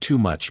to eat too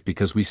much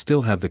because we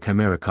still have the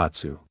chimera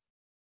katsu.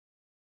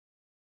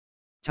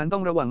 ฉันต้อ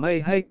งระวังไม่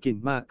ให้กิน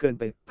มากเกิน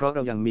ไปเพราะเร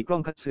ายังมีกล้อ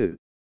งคัตสึ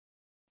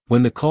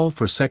When the call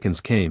for seconds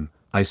came,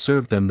 I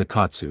served them the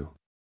katsu.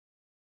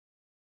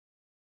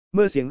 เ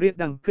มื่อเสียงเรียก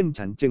ดังขึ้น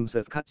ฉันจึงเสิ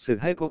ร์ฟคัตสึ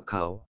ให้พวกเข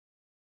า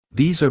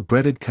These are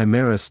breaded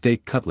chimera steak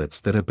cutlets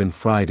that have been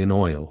fried in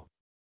oil.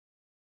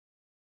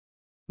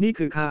 นี่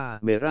คือค่า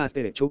เมราสเ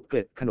ต็กชุบเก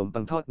ล็ดขนมปั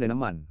งทอดในน้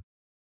ำมัน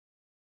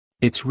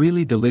It's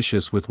really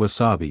delicious with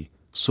wasabi,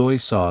 soy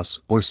sauce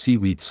or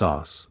seaweed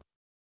sauce.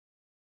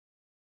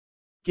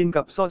 กิน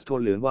กับซอสถั่ว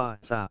เหลืองวา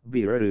ซา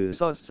บิหรือ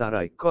ซอสสาหร่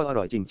ายก็อ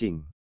ร่อยจริง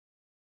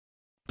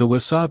The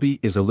wasabi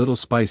is a little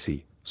spicy,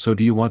 so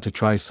do you want to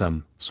try some,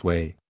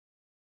 Sway?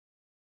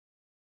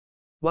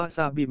 ๆวาซ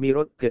าบิมีร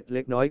สเผ็ดเ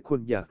ล็กน้อยคุ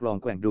ณอยากลอง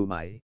แกว่งดูไหม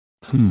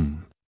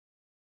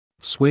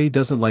Sway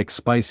doesn't like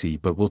spicy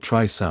but we'll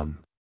try some.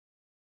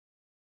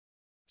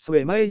 สเว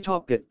ย์ไม่ชอ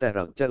บเผ็ดแต่เร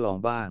าจะลอง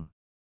บ้าง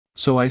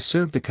So I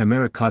served the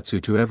kamerakatsu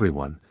to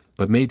everyone,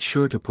 but made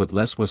sure to put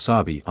less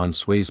wasabi on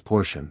Sway's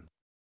portion.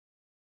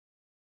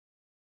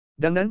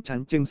 ดังนั้นฉัน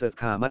จึงเสิร์ฟ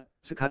คามัต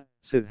สึคัต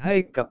สึให้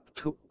กับ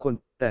ทุกคน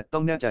แต่ต้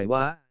องแน่ใจ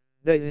ว่า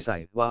ได้ใส่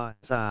วา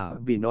ซา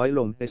บิน้อยล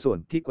งในส่วน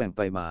ที่แกว่งไ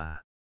ปมา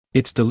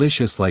It's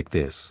delicious like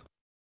this.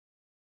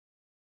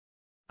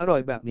 อร่อ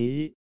ยแบบนี้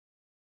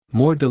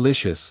More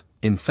delicious,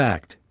 in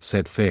fact,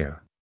 said Fair.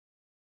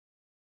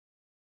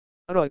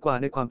 อร่อยกว่า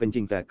ในความเป็นจ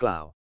ริงแต่กล่า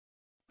ว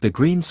The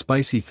green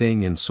spicy thing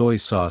and soy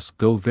sauce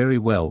go very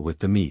well with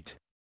the meat.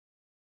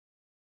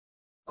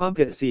 ความเ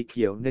ผ็ดสีเ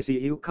ขียวในซี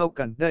อิ๊วเข้า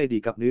กันได้ดี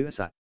กับเนื้อ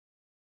สัตว์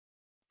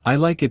I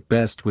like it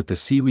best with the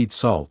seaweed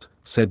salt,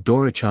 said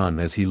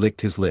Dorichan as he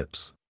licked his lips.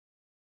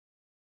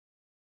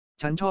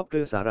 ฉันชอบเก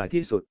ลือสาหร่าย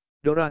ที่สุด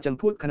โดราจัง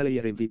พูดคานาลี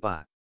ริมฝีปา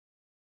ก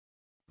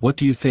What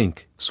do you think,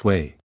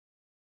 Sway?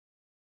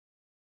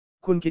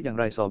 คุณคิดอย่าง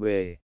ไรซอเว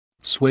ย์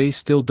Sway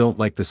still don't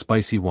like the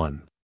spicy one.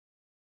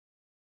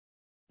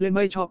 เล่นไ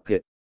ม่ชอบเผ็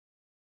ด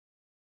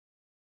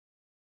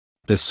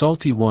The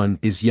salty one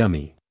is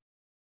yummy.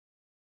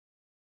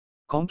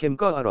 ของเค็ม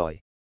ก็อร่อย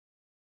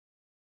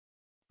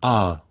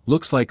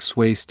Looks like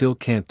Sway still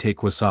can't take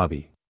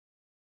wasabi.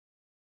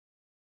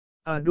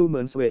 ดูเหมื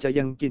อนสเวย์จะ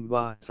ยังกินว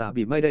าซา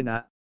บิไม่ได้นะ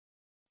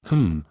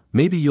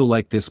Maybe you'll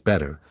like this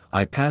better.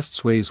 I passed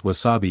Sway's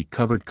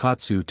wasabi-covered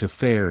katsu to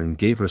Fair and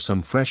gave her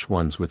some fresh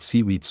ones with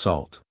seaweed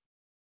salt.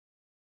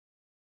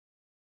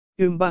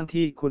 บาง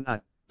ที่คุณอา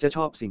จจะช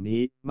อบสิ่ง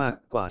นี้มาก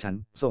กว่าฉัน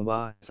ส่งว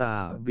าซา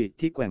บิ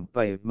ที่แกว่งไป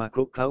มาค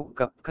ลุกเคล้า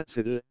กับคัต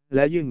สึแล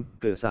ะยื่น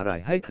เกลือสาหร่าย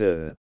ให้เธอ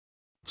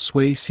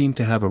Sway seemed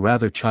to have a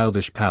rather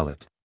childish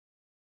palate.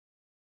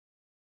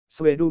 ส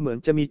เวย์ดูเหมือน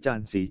จะมีจา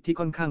นสีที่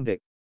ค่อนข้างเด็ก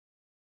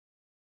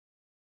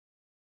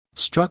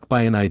Struck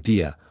by an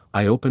idea,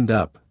 I opened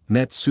up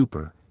Net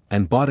Super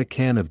and bought a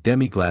can of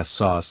demi-glace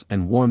sauce and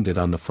warmed it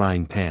on the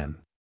frying pan.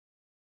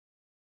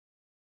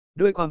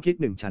 ด้วยความคิด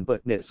หนึ่งฉันเปิ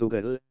ดเน็ตซูเปอ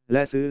ร์แล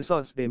ะซื้อซอ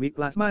สเดมิก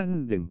ลาสมา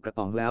1 กระ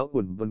ป๋องแล้ว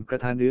อุ่นบนกระ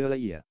ทะเนื้อละ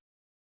เอียด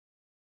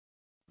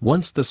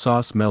Once the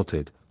sauce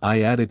melted, I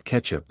added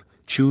ketchup,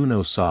 chuno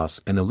sauce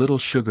and a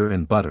little sugar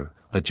and butter,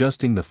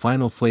 adjusting the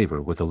final flavor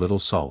with a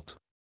little salt.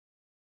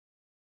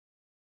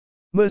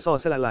 เมื่อซอ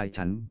สละลาย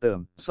ฉันเติม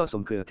ซอส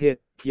มะเขือเทศ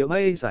เคี่ยวไม่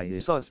ใส่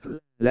ซอส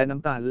และน้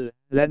ำตาล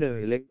และเน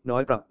ยเล็กน้อ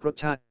ยปรับรส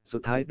ชาติสุ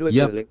ดท้ายด้วยเก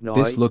ลือเล็กน้อย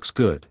This looks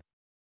good.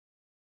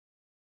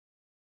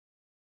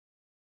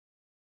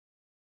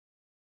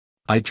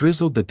 I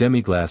drizzled the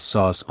demi-glace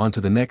sauce onto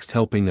the next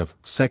helping of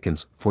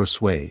seconds for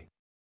Sway.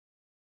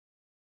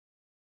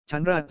 ฉั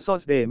นราดซอ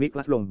สเดมิกล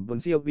าสลงบน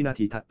เสี้ยววินา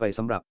ทีถัดไปส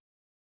ำหรับ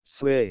ส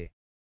เวย์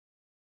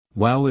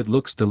Wow, it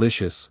looks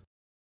delicious.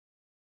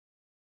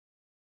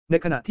 ใน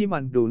ขณะที่มั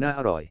นดูน่า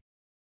อร่อย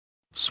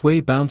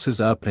Sway bounces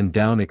up and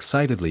down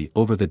excitedly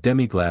over the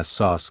demi-glace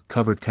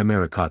sauce-covered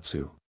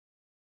kamerakatsu.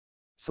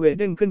 สเวย์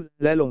เด้งขึ้น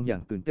และลงอย่า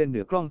งตื่นเต้นเหนื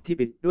อกล้องที่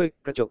ปิดด้วย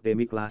กระจกเด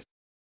มิกลาส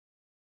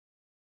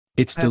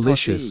It's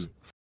delicious.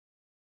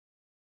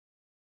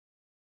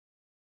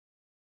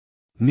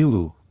 New,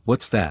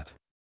 what's that?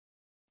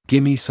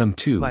 Gimme some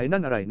หมาย too. นั่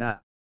นอะไรนะ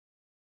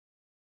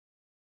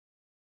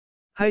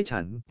ให้ฉั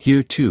น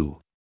Here too.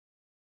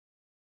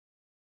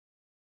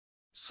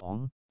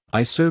 2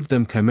 I served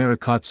them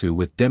kamerakatsu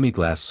with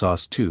demi-glace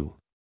sauce too.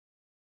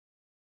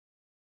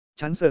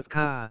 ฉันเสิร์ฟค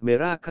าเม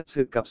ราคัต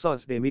สึกับซอ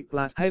สเดมิกล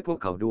าสให้พวก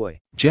เขาด้วย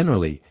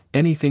Generally,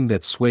 anything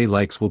that Sway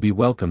likes will be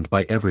welcomed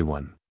by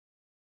everyone.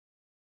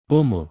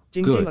 จ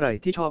ริง Good. ๆอะไร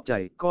ที่ชอบใจ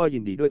ก็ยิ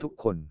นดีด้วยทุก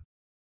คน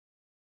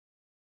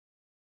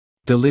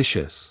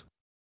Delicious.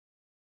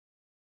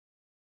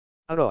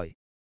 อร่อย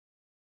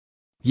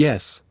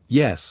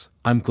Yes,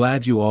 I'm glad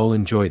you all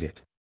enjoyed it.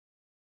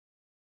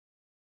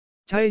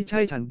 ใ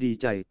ช่ฉันดี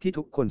ใจที่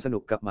ทุกคนสนุ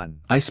กกับมัน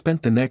I spent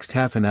the next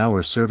half an hour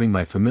serving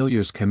my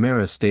familiars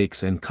chimera steaks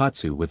and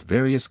katsu with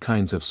various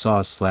kinds of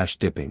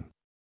sauce/dipping.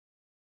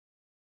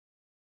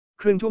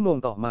 ครึ่งชั่วโมง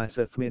ต่อมาเ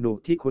สิร์ฟเมนู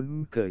ที่คุ้น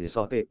เคยซ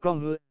อเตะกล้อง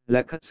แล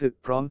ะคัตสึ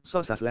พร้อมซอ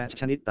สและ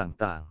ชนิด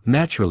ต่าง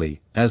Naturally,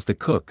 as the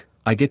cook,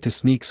 I get to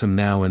sneak some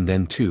now and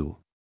then too.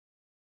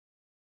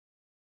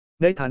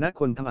 ๆในฐานะ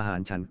คนทำอาหาร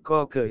ฉันก็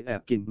เคยแอ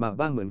บกินมา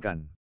บ้างเหมือนกัน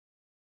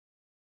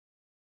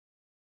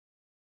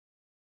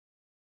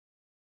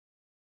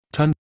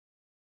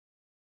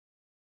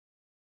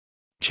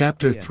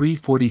Chapter Yeah.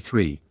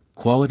 343,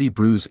 Quality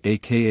Brews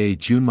aka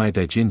Junmai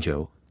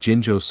Daijinjo,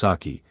 Jinjo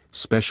Sake,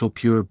 Special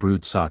Pure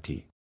Brewed Sake.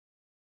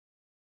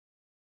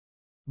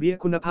 เบียร์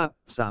คุณภาพ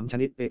3ช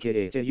นิด AKA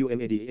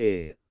JUMADA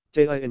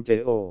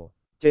JINJO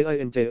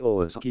JINJO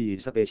สกี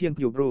สเปเชียล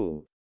พิวบรู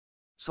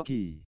ส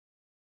กี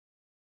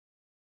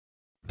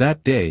That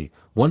day,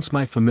 once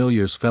my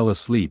familiars fell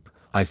asleep,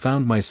 I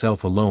found myself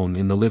alone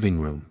in the living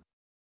room.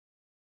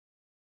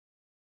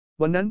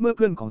 วันนั้นเมื่อเ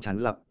พื่อนของฉัน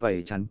หลับไป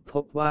ฉันพ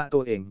บว่าตั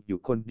วเองอยู่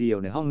คนเดียว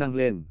ในห้องนั่ง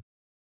เล่น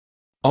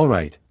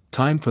Alright,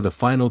 time for the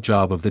final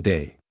job of the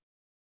day.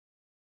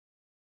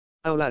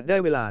 เอาล่ะได้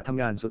เวลาท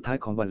ำงานสุดท้าย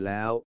ของวันแ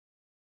ล้ว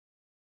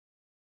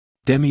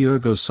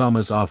Demiurgo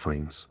Sama's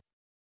offerings.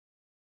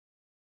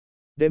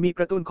 เดมีก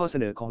ระตุ้นข้อเส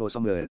นอของโรซ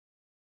อมเลอร์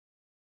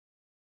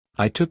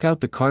I took out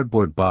the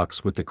cardboard box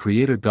with the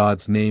creator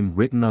god's name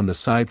written on the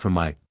side from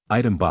my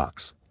item box,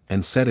 and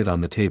set it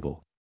on the table.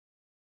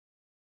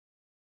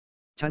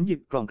 ฉันหยิ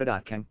บกล่องกระดา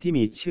ษแข็งที่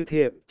มีชื่อเท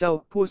พเจ้า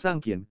ผู้สร้าง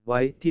เขียนไว้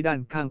ที่ด้าน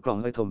ข้างกล่อง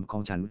ไอทมขอ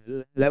งฉัน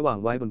และวาง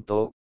ไว้บนโ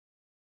ต๊ะ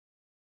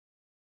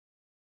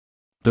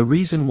The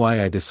reason why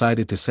I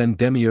decided to send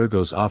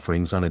Demiurgo's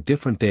offerings on a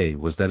different day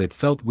was that it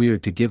felt weird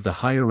to give the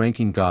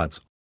higher-ranking gods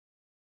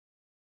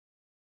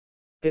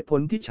เหตุผ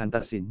ลที่ฉัน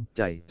ตัดสินใ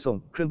จส่ง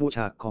เครื่องบูช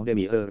าของเด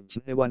มิเออร์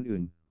ในวันอื่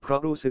นเพราะ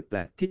รู้สึกแปล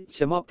กที่จ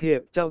ะมอบเทพ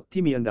เจ้า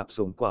ที่มีอันดับ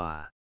สูงกว่า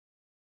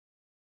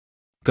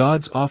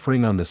gods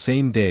offering on the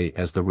same day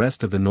as the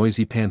rest of the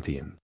noisy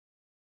pantheon.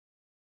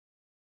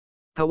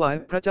 ถวาย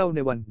พระเจ้าใน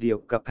วันเดียว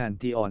กับแพน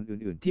ธีออน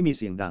อื่นๆที่มีเ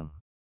สียงดัง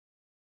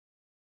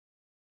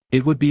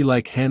It would be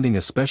like handing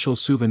a special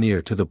souvenir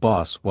to the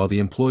boss while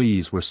the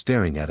employees were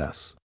staring at us.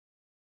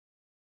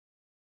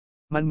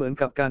 มันเหมือน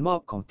กับการมอบ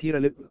ของที่ร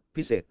ะลึก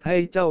พิเศษให้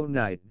เจ้าน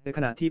ายในข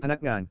ณะที่พนัก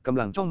งานกำ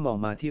ลังจ้องมอง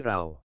มาที่เรา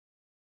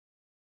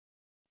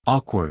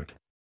Awkward.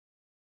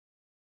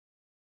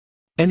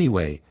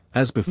 Anyway,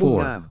 as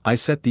before, I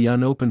set the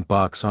unopened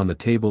box on the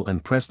table and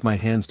pressed my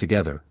hands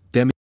together.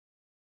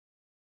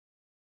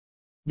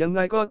 ยังไง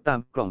ก็ตาม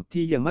กล่อง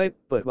ที่ยังไม่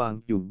เปิดวาง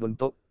อยู่บน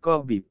โต๊ะก็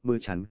บีบมือ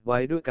ฉันไว้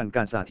ด้วยก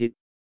ารสาธิต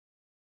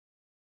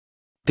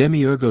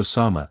Demiurgo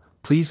Sama,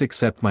 please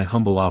accept my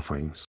humble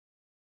offerings.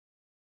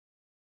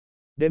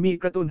 เดมี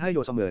กระตุ้นให้โย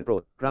ซัมเลอร์โปร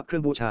ดรับเครื่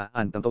องบูชา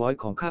อันต่ำต้อย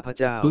ของข้าพ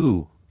เจ้า Ooh,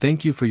 thank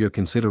you for your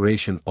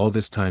consideration all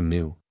this time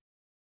new.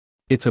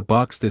 It's a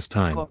box this ข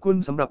อบ time. คุณ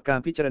สำหรับการ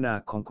พิจารณา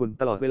ของคุณ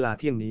ตลอดเวลา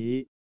เที่ยงนี้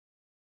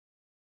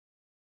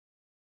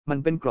มัน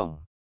เป็นกล่อง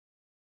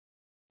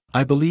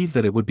I believe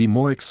that it would be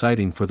more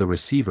exciting for the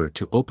receiver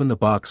to open the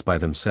box by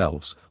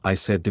themselves, I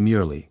said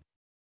demurely.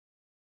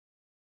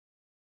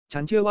 ฉั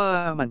นเชื่อว่า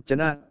มันจะ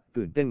น่า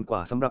ตื่นเต้นกว่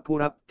าสำหรับผู้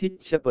รับที่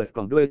จะเปิดก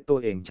ล่องด้วยตัว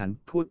เองฉัน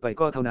พูดไป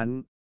ก็เท่านั้น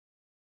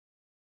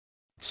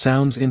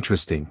Sounds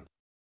interesting.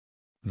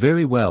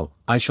 Very well,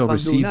 I shall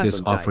receive this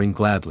offering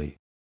gladly.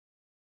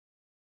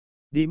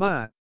 ดีมา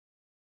ก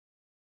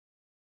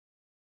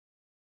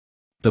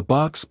The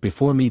box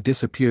before me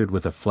disappeared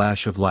with a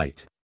flash of light.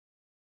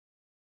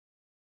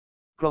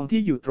 กล่อง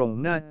ที่อยู่ตรง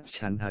หน้า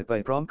ฉันหายไป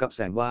พร้อมกับแส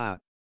งวาบ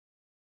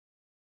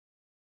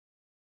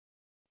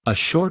A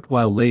short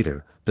while later,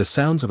 the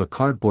sounds of a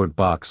cardboard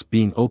box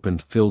being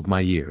opened filled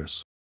my ears.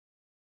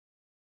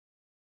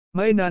 ไ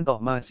ม่นานต่อ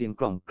มาเสียง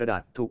กล่องกระดา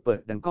ษถูกเปิด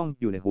ดังก้อง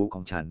อยู่ในหูข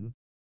องฉัน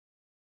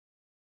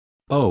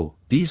Oh,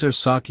 these are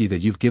sake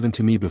that you've given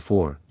to me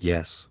before,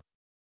 yes.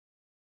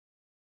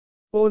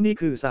 โอ้นี่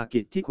คือซา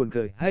กิที่คุณเค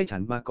ยให้ฉั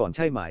นมาก่อนใ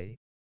ช่ไหม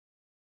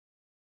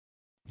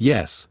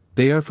Yes,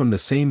 they are from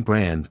the same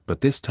brand, but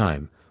this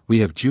time, we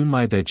have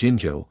Junmai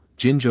Daijinjo,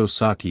 Jinjo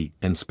sake,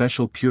 and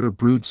special pure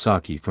brewed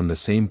sake from the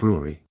same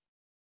brewery.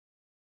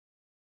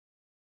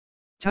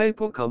 ใช่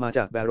พวกเขามาจ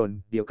ากแบรนด์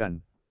เดียวกัน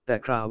แต่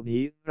คราว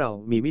นี้เรา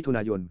มีมิถุน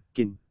ายน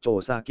กินโจ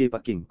ซากิปั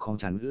กกิ่งของ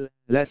ฉัน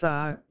และซา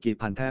กิ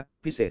พันธุ์แท้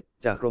พิเศษ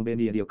จากโรงเรียน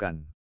เดียวกัน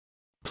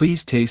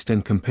Please taste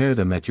and compare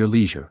them at your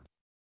leisure.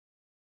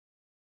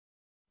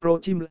 โปรด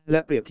ชิมและ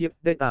เปรียบเทียบ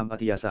ได้ตามอั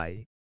ธยาศัย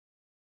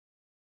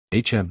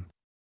HM.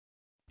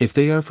 If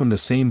they are from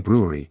the same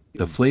brewery,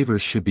 the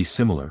flavors should be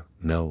similar,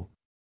 no?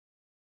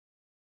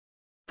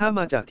 ถ้าม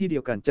าจากที่เดี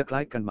ยวกันจะคล้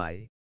ายกันไหม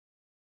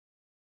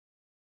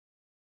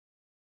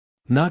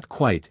Not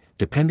quite,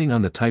 depending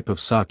on the type of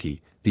sake,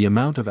 the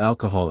amount of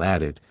alcohol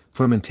added,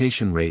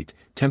 fermentation rate,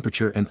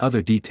 temperature and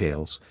other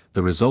details,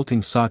 the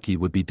resulting sake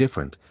would be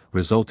different,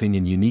 resulting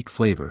in unique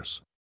flavors.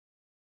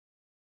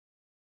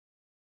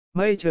 ไ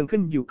ม่เชิงขึ้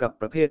นอยู่กับ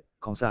ประเภท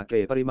ของซาเก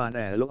ปริมาณแ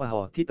อลกอฮอ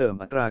ล์ที่เติม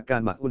อัตรากา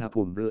รหมักอุณห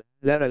ภูมิ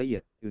และรายละเอีย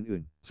ดอื่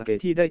นๆซาเก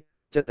ที่ได้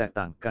จะแตก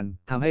ต่างกัน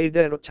ทำให้ไ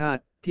ด้รสชา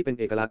ติที่เป็น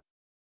เอกลักษณ์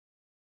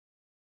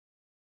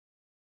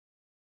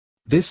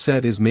This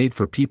set is made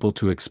for people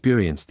to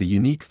experience the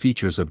unique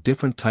features of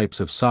different types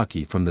of sake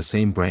from the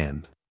same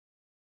brand.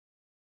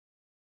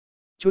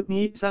 ชุด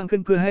นี้สร้างขึ้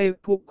นเพื่อให้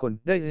ผู้คน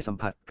ได้สัม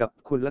ผัสกับ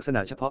คุณลักษณ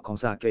ะเฉพาะของ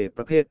ซาเกป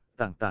ระเภท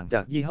ต่างๆจ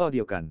ากยี่ห้อเ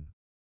ดียวกัน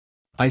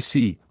I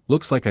see,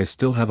 looks like I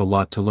still have a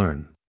lot to learn.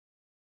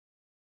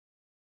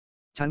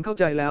 ฉันเข้า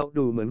ใจแล้ว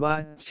ดูเหมือนว่า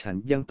ฉัน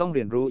ยังต้องเ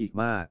รียนรู้อีก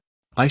มาก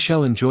I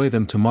shall enjoy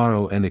them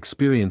tomorrow and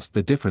experience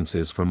the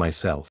differences for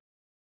myself.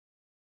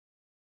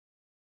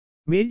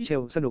 มิเช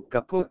ลสนุก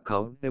กับพวกเขา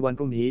ในวันพ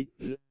รุ่งนี้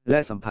และ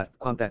สัมผัส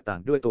ความแตกต่าง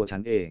ด้วยตัวฉั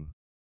นเอง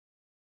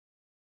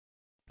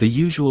The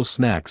usual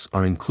snacks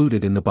are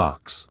included in the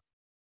box.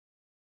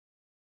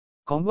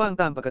 ของว่าง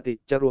ตามปกติ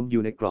จะรวมอ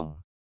ยู่ในกล่อง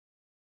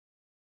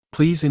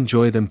Please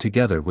enjoy them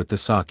together with the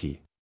sake.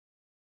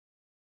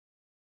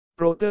 โ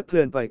ปรดเพลิดเพ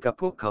ลินไปกับ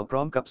พวกเขาพร้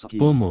อมกับสกี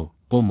Omo,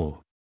 omo.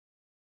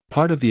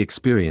 Part of the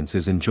experience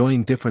is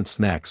enjoying different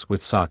snacks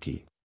with sake.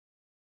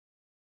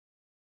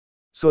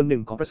 ส่วนหนึ่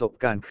งของประสบ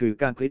การณ์คือ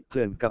การเพลิดเพ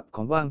ลินกับข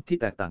องว่างที่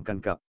แตกต่างกัน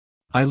กับ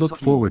I look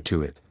forward to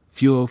it.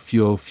 Fuel,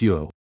 fuel,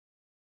 fuel.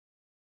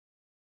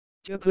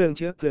 เชื้อเพลิงเ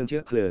ชื้อเพลิงเชื้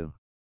อเพลิง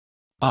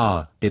Ah,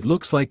 it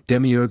looks like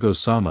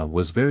Demiurgo-sama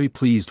was very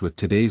pleased with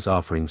today's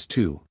offerings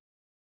too.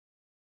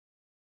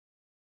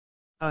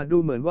 ดู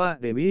เหมือนว่า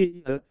เดมิ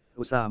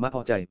อุตสาห์พ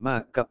อใจมา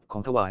กกับขอ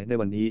งถวายใน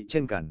วันนี้เ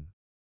ช่นกัน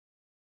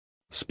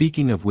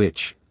Speaking of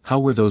which, how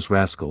were those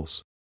rascals?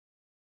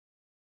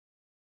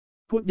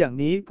 พูดอย่าง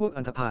นี้พวก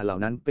อันธพาลเหล่า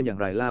นั้นเป็นอย่าง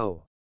ไรเล่า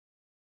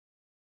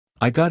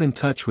I got in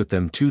touch with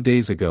them 2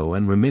 days ago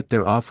and remit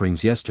their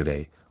offerings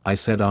yesterday, I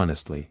said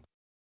honestly.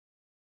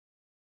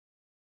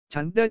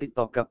 ฉันได้ติด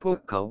ต่อกับพวก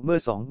เขาเมื่อ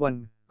2 วัน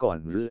ก่อน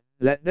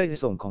และได้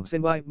ส่งของเส้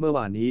นไหว้เมื่อว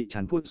านนี้ฉั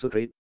นพูดสุด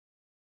ฤทธิ์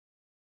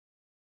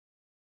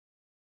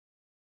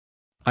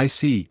I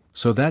see,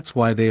 so that's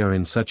why they are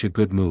in such a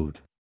good mood.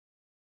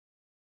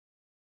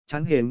 ฉั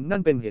นเห็นนั่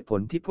นเป็นเหตุผ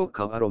ลที่พวกเข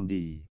าอารมณ์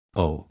ดี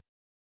Oh.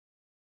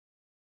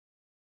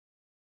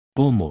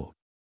 Bulmo.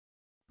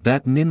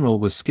 That Ninrol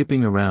was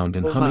skipping around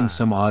and humming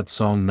some odd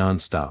song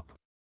non-stop.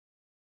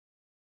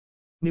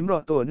 นิมรอ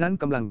ตัวนั้น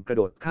กำลังกระโ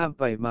ดดข้าม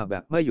ไปมาแบ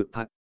บไม่หยุด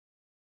พัก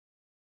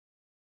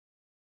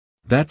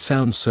That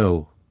sounds so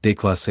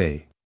déclassé.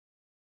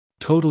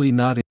 Totally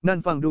not in, นั่น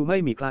ฟังดูไม่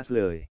มีคลาส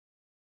เลย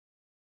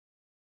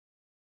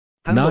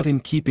not in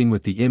keeping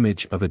with the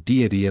image of a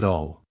deity at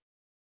all.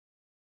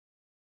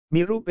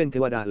 มีรูปเป็นเท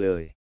วดาเล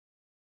ย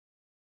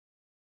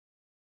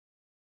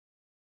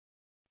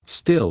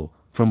Still,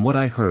 from what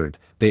I heard,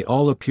 they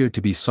all appeared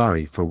to be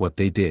sorry for what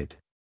they did.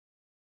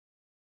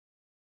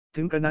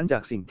 ถึงกระนั้นจา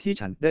กสิ่งที่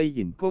ฉันได้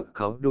ยินพวกเ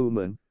ขาดูเห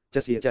มือนจะ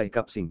เสียใจ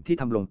กับสิ่งที่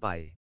ทำลงไป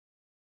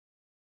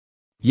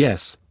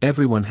Yes,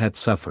 everyone had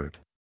suffered.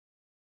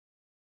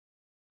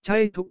 ใช่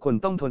ทุกคน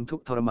ต้องทนทุก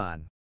ข์ทรมาน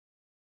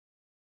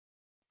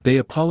They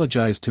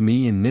apologized to me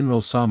and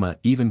Ninrol-sama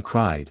even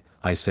cried,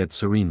 I said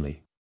serenely.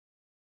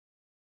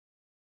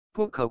 พ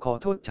วกเขาขอ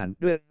โทษฉัน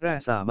ด้วยแร่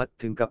สามัญ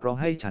ถึงกับร้อง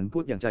ให้ฉันพู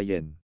ดอย่างใจเย็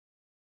น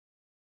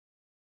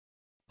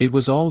It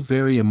was all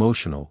very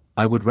emotional,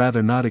 I would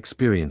rather not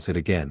experience it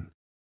again.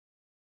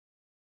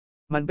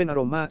 มันเป็นอา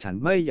รมณ์มากฉัน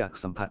ไม่อยาก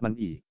สัมผัสมัน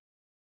อีก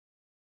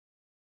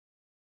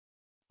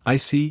I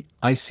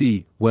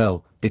see, well,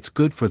 it's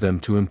good for them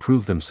to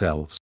improve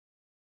themselves.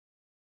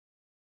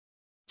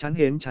 ฉัน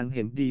เ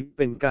ห็นดีเ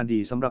ป็นการดี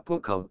สำหรับพว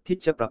กเขาที่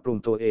จะปรับปรุง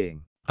ตัวเอง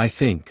I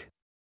think.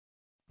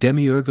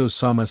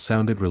 Demiurgo-sama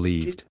sounded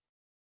relieved.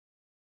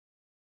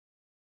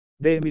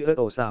 เดมิโ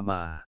อซาม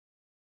า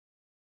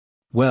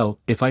Well,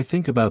 if I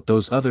think about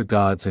those other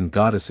gods and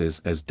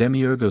goddesses as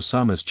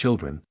Demiurgo-sama's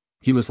children,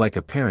 he was like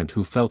a parent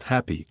who felt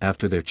happy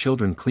after their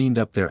children cleaned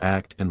up their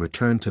act and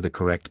returned to the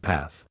correct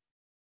path.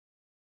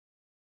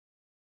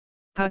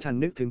 ถ้าฉัน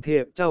นึกถึงเท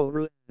พเจ้า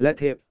และ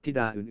เทพธิด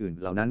าอื่นๆ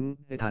เหล่านั้น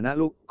ในฐานะ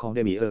ลูกของเด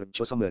มิโช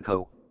เสมอเขา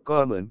ก็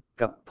เหมือน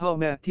กับพ่อ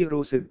แม่ที่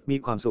รู้สึกมี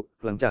ความสุข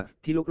หลังจาก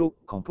ที่ลูก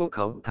ๆของพวกเข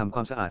าทำคว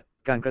ามสะอาด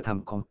การกระท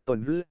ำของตน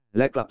แ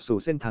ละกลับสู่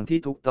เส้นทางที่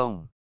ถูกต้อง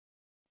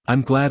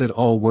I'm glad it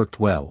all worked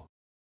well.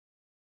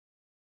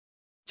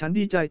 ฉัน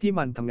ดีใจที่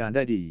มันทำงานไ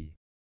ด้ดี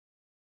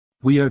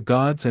We are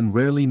gods and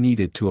rarely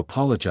needed to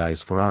apologize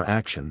for our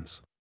actions.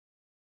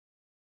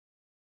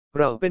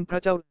 เราเป็นพร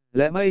ะเจ้าแ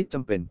ละไม่จ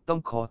ำเป็นต้อ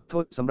งขอโท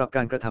ษสำหรับก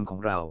ารกระทำของ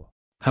เรา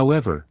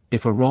However,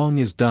 if a wrong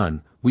is done,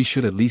 we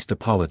should at least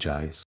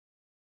apologize.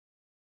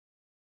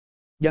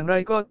 อย่างไร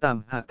ก็ตาม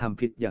หากทำ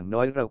ผิดอย่างน้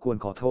อยเราควร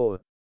ขอโทษ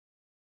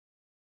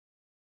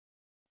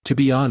To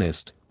be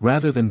honest,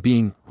 rather than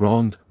being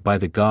wronged by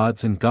the gods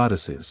and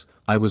goddesses,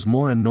 I was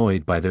more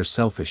annoyed by their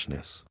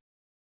selfishness.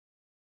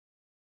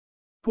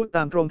 พูดต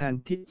ามตรงแทน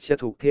ที่จะ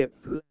ถูกเทพ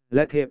แล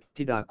ะเทพ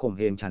ธิดาข่ม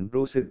เหงฉัน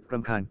รู้สึกร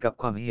ำคาญกับ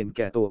ความเห็นแ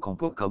ก่ตัวของ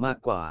พวกเขามาก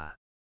กว่า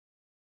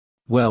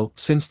Well,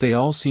 since they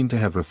all seem to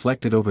have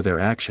reflected over their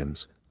actions,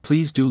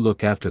 please do look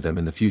after them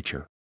in the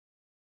future.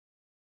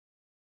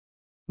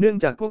 เนื่อง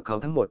จากพวกเขา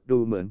ทั้งหมดดู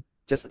เหมือน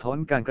จะสะท้อน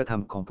การกระท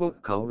ำของพวก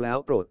เขาแล้ว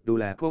โปรดดู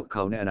แลพวกเข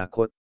าในอนาค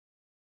ต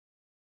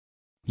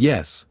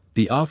Yes,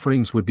 the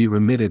offerings would be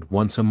remitted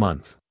once a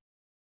month.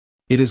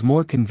 It is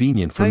more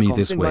convenient for ใช้ me ของ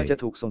this เส้นไหว้ way. จะ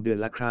ถูกส่งเดือน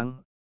ละครั้ง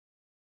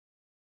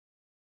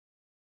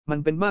มัน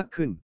เป็นมาก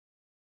ขึ้น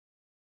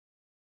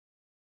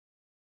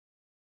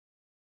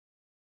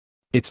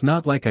It's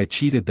not like I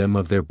cheated them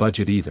of their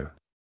budget either.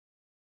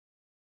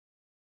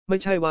 ไม่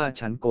ใช่ว่า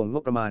ฉันโกงง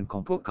บประมาณขอ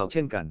งพวกเขาเ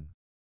ช่นกัน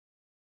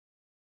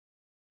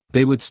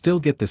They would still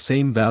get the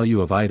same value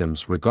of items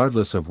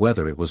regardless of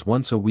whether it was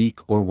once a week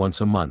or once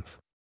a month.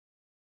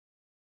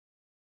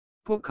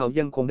 พวกเขา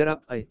ยังคงได้รับ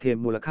ไอเทม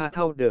มูลค่าเ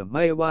ท่าเดิมไ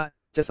ม่ว่า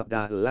จะสัปด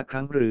าห์ละค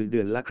รั้งหรือเดื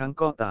อนละครั้ง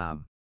ก็ตาม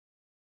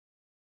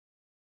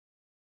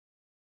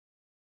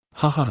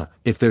Haha,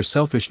 if their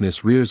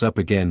selfishness rears up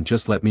again,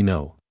 just let me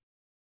know.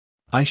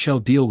 I shall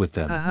deal with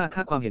them. ถ้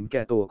าความเห็นแ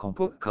ก่ตัวของ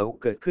พวกเขา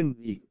เกิดขึ้น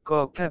อีกก็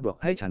แค่บอก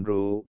ให้ฉัน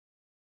รู้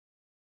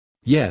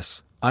Yes,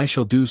 I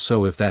shall do so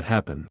if that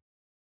happens.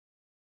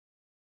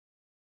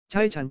 ใ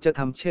ช่ฉันจะท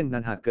ำเช่นนั้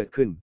นหากเกิด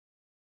ขึ้น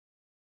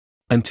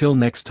Until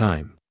next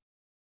time.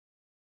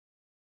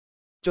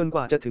 จนก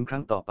ว่าจะถึงครั้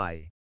งต่อไป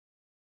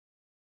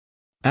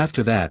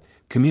After that,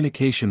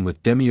 communication with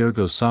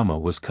Demiurgo-sama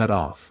was cut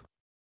off.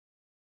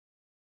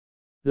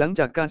 หลัง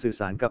จากการสื่อ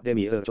สารกับเด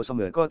มิโจซัมเ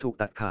มอร์ก็ถูก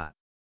ตัดขาด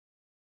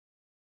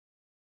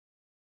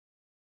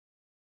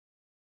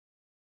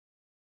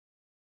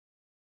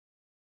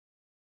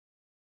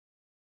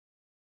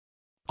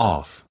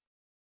Off.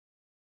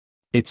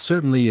 It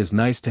certainly is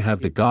nice to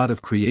have the God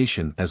of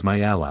creation as my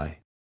ally.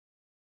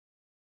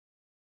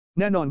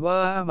 แน่นอนว่า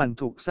มัน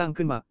ถูกสร้าง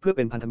ขึ้นมาเพื่อเ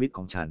ป็นพันธมิตรข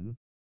องฉัน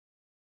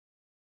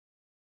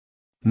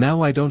Now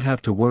I don't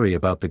have to worry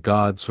about the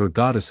gods or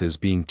goddesses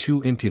being too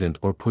impudent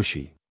or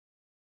pushy.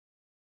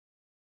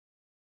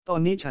 ตอน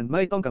นี้ฉันไ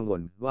ม่ต้องกังว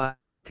ลว่า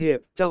เทพ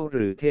เจ้าห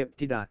รือเทพ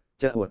ธิดา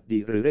จะอวดดี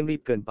หรือเร่งรี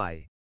บเกินไป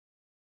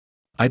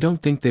I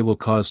don't think they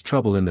will cause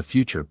trouble in the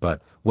future, but,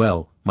 well,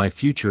 my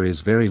future is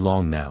very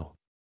long now.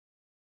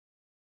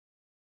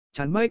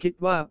 ฉันไม่คิด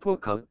ว่าพวก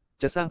เขา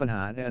จะสร้างปัญห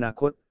าในอนา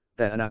คตแ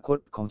ต่อนาคต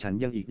ของฉัน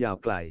ยังอีกยาว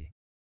ไกล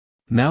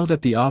Now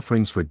that the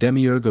offerings for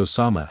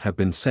Demiurgo-sama have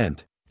been sent,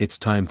 it's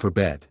time for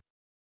bed.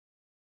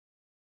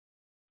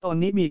 ตอน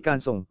นี้มีการ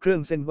ส่งเครื่อ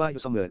งเส้นไหว้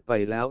เสมอไป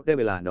แล้วได้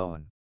เวลานอน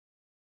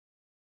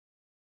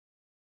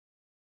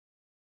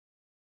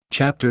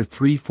Chapter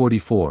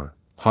 344,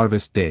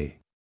 Harvest Day.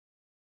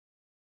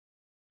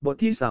 บท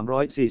ที่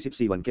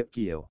344วันเก็บเ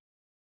กี่ยว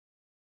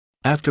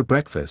After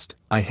breakfast,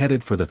 I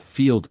headed for the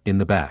field in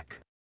the back.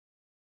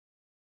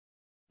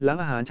 หลัง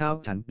อาหารเช้า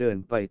ฉันเดิน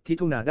ไปที่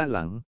ทุ่งนาด้านห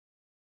ลัง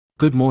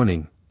Good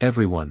morning,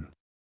 everyone.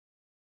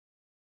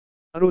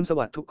 อรุณส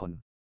วัสดิ์ทุกคน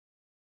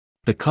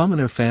The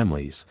commoner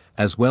families,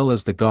 as well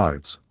as the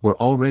guards, were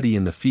already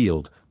in the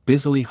field,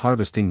 busily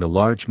harvesting the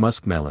large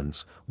muskmelons,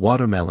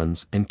 watermelons,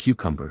 and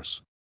cucumbers.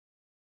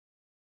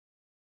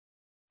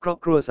 ครอบ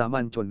ครัวสามั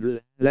ญชน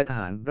และท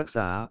หารรักษ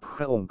าพ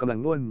ระองค์กำลัง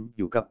ง่วนอ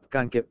ยู่กับก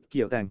ารเก็บเ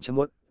กี่ยวแตงชะม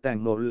ดแตง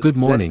โม Good แล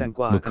ะ morning, แตง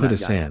กวาขนาดใหญ่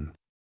Makuta-san.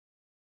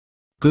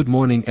 Good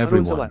morning, อรุ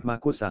ณสวัสดิ์ everyone. มา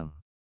คุดสั่ง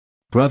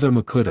Brother อรุ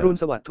Makuta. ณ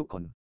สวัสดิ์ทุกค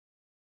น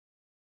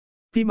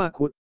พี่มา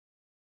คุด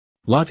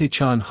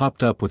Latte-chan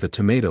hopped up with a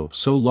tomato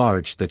so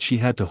large that she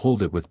had to hold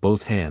it with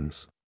both hands.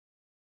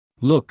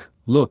 Look,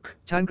 look,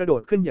 ฉันกระโด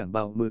ดขึ้นอย่างเบ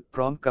ามือพ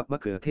ร้อมกับมะ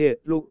เขือเทศ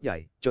ลูกใหญ่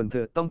จนเธ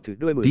อต้องถือ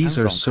ด้วยมือทั้ these งส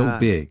are อง so ข้า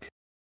ง big.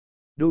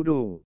 ดู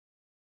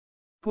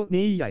พวก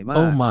นี้ใหญ่มาก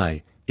Oh my,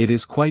 it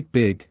is quite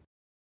big,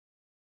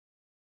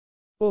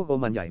 โอ้โห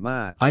มันใหญ่ม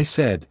าก I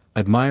said,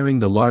 admiring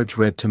the large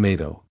red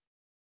tomato.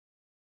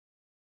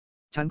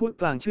 ฉันพูด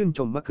พลางชื่นช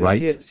มมะเขือ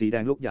เทศ Right? สีแด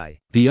งลูกใหญ่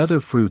The other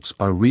fruits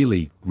are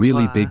really,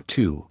 really Wow. big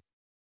too.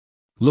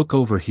 Look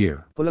over here.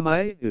 ผลไม้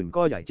อื่น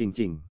ก็ใหญ่จ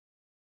ริง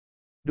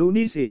ๆ ดู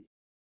นี่สิ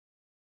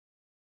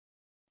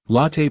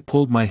Latte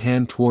pulled my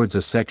hand towards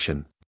a section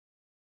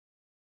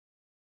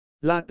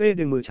ลาเต้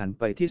ดึงมือฉัน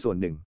ไปที่ส่วน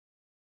หนึ่ง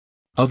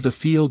of the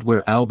field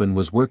where Albin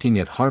was working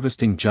at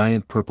harvesting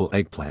giant purple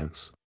eggplants.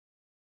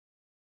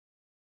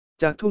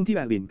 จากทุ่งที่แ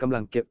อลบินกำลั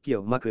งเก็บเกี่ย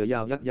วมะเขือยา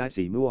วยักษ์ย้าย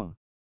สีม่วง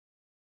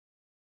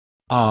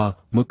Ah,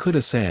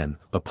 Makuta-san,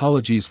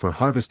 apologies for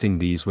harvesting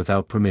these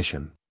without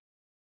permission.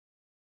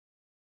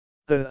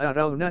 เ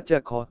ราน่าจะ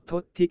ขอโท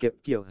ษที่เก็บ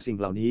เกี่ยวสิ่ง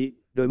เหล่านี้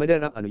โดยไม่ได้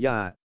รับอนุญ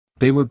าต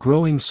They were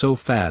growing so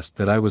fast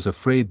that I was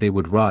afraid they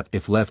would rot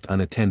if left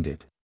unattended.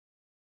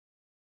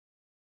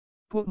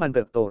 พวกมันเ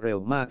ติบโตเร็ว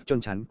มากจน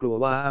ฉันกลัว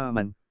ว่า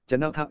มันจะ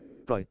เน่าถ้า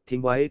ปล่อยทิ้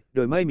งไว้โด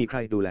ยไม่มีใคร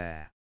ดูแล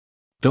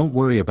Don't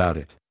worry about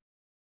it.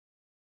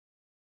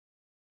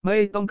 ไม่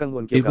ต้องกังว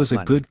ลเกี่ยว It กับ was a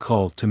มัน good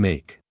call to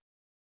make.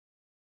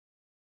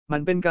 มั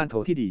นเป็นการโถ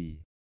ที่ดี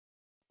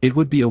It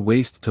would be a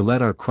waste to let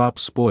our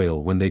crops spoil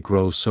when they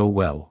grow so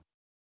well.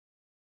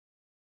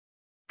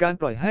 การ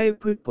ปล่อยให้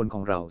พืชผลข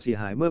องเราเสีย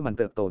หายเมื่อมัน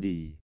เติบโตดี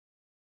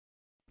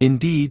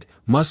Indeed,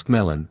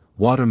 muskmelon,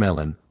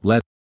 watermelon,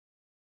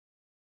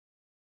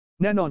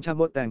แน่นอนชะ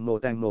มดแตง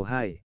โมใ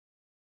ห้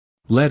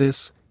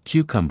lettuce,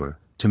 cucumber,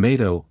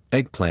 tomato,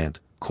 eggplant,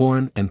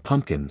 corn, and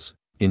pumpkins.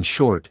 In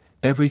short,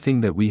 everything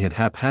that we had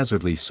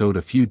haphazardly sowed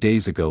a few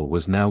days ago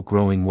was now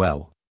growing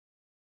well.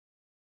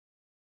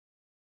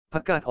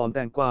 ผักกาดหอมแต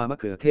งกวามะ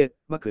เขือเทศ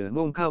มะเขือ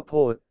ม่วงข้าวโพ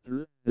ด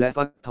และ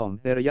ฟักทอง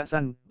ในระยะ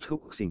สั้นทุก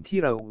สิ่งที่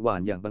เราหว่า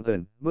นอย่างบังเอิ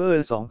ญเมื่อ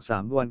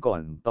 2-3 วันก่อ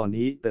นตอน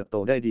นี้เติบโต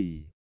ได้ดี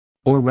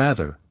Or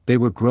rather, they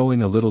were growing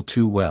a little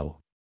too well.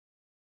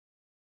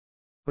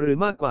 หรือ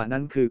มากกว่านั้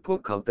นคือพวก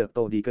เขาเติบโต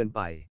ดีเกินไ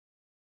ป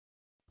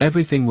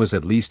Everything was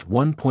at least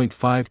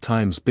 1.5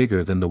 times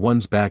bigger than the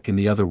ones back in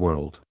the other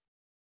world.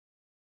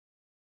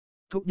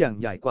 ทุกอย่าง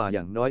ใหญ่กว่าอ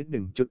ย่างน้อย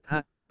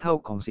 1.5 เท่า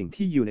ของสิ่ง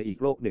ที่อยู่ในอีก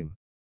โลกหนึ่ง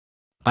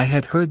I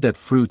had heard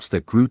that fruits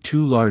that grew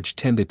too large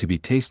tended to be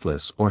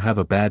tasteless or have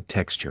a bad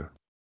texture.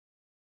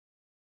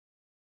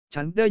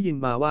 ฉันได้ยิน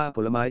มาว่าผ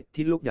ลไม้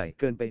ที่ลูกใหญ่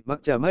เกินไปมัก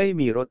จะไม่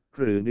มีรส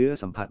หรือเนื้อ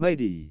สัมผัสไม่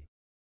ดี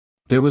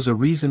There was a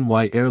reason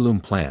why heirloom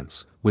plants,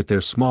 with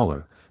their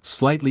smaller,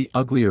 slightly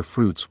uglier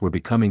fruits were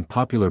becoming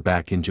popular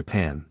back in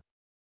Japan.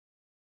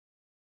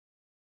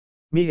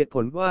 มีเหตุผ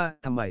ลว่า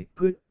ทำไม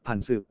พืชพัน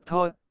ธุ์สืบท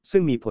อดซึ่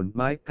งมีผลไ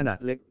ม้ขนาด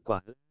เล็กกว่า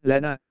และ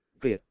น่า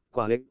เกลียดก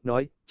ว่าเล็กน้อ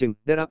ยจึง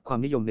ได้รับความ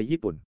นิยมใน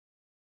ญี่ปุ่น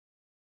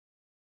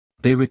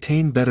They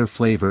retain better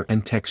flavor and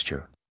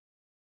texture.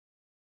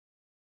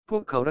 พว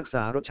กเขารักษ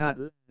ารสชาติ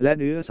และ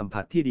เนื้อสัม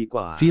ผัสที่ดีก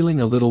ว่า Feeling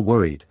a little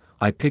worried,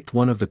 I picked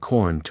one of the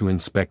corn to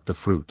inspect the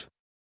fruit.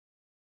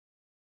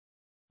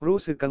 รู้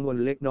สึกกังวล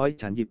เล็กน้อย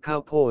ฉันหยิบข้า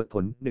วโพดผ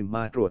ลหนึ่งม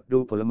าตรวจดู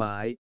ผลไม้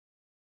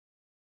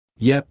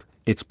Yep,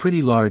 it's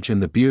pretty large and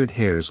the beard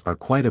hairs are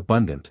quite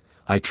abundant.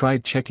 I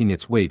tried checking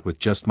its weight with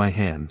just my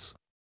hands.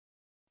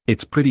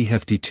 It's pretty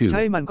hefty ใ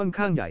ช่ too. มันค่อน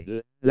ข้างใหญ่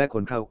และข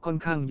นเคราค่อน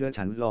ข้างเยอะ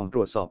ฉันลองตร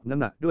วจสอบน้ำ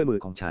หนักด้วยมือ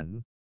ของฉัน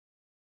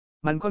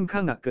มันค่อนข้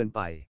างหนักเกินไ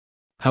ป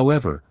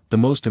However, the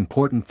most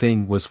important thing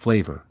was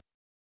flavor.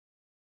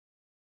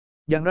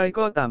 อย่างไร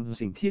ก็ตาม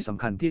สิ่งที่ส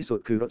ำคัญที่สุด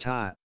คือรสช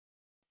าติ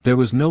There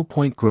was no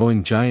point growing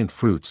giant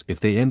fruits if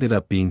they ended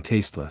up being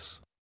tasteless.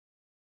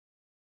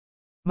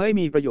 ไม่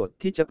มีประโยชน์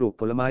ที่จะปลูก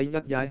ผลไม้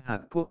ยักษ์ใหญ่หา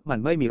กพวกมัน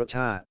ไม่มีรสช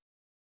าติ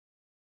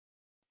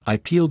I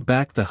peeled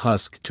back the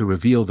husk to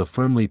reveal the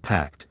firmly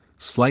packed,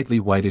 slightly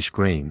whitish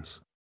grains.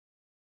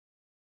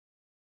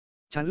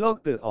 ฉันลอก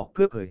เปลือกออกเ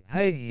พื่อเผยใ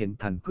ห้เห็น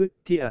ธัญพืช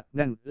ที่แ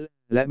น่น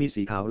และมี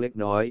สีขาวเล็ก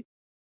น้อย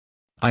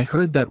I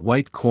heard that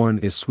white corn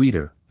is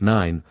sweeter,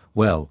 9,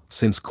 well,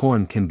 since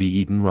corn can be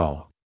eaten raw.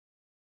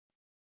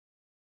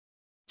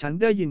 ฉัน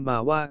ได้ยินมา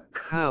ว่า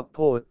ข้าวโพ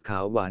ดขา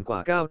วหวานกว่า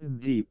ข้าว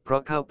ดิบเพรา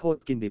ะข้าวโพด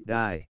กินดิบไ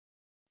ด้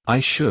I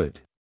should.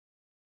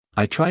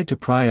 I tried to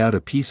pry out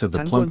a piece of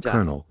the plump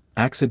kernel,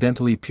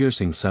 accidentally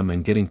piercing some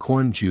and getting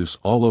corn juice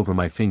all over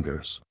my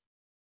fingers.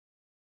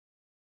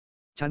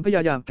 ฉันพย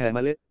ายามแกะเม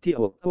ล็ดที่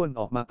อบอ้วน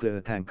ออกมาเผลอ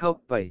แทงเข้า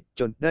ไป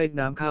จนได้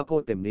น้ำข้าวโพ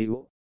ดเต็มนิ้ว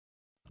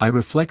I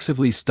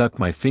reflexively stuck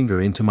my finger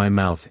into my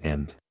mouth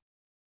and...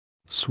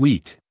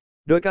 Sweet.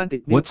 โดยการติ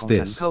ดนิ้ว What's ของ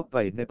ฉัน this? เข้าไป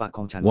ในปากข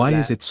องฉัน Why แล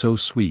ะ is it so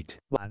sweet?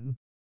 หวาน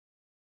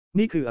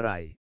นี่คืออะไร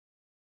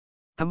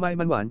ทำไม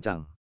มันหวานจัง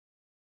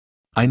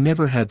I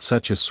never had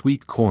such a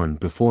sweet corn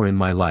before in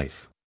my life.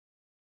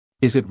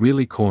 Is it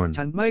really corn?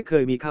 ฉันไม่เค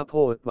ยมีข้าวโพ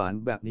ดหวาน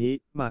แบบนี้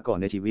มาก่อน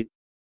ในชีวิต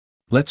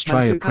Let's มัน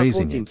try คือข้าวโพ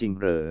ด appraising จ it. ริงๆ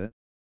เหรอ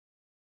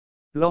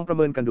ลองประเ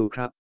มินกันดูค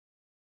รับ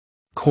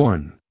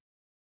Corn.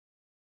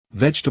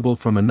 Vegetable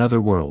from another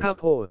ข้าว world.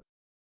 โพด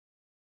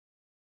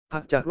ผั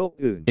กจากโลก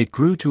อื่น It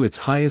grew to its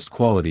highest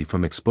quality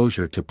from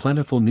exposure to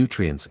plentiful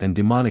nutrients and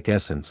demonic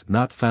essence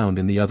not found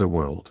in the other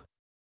world.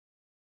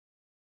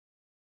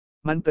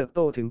 มันเติบโต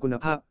ถึงคุณ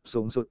ภาพ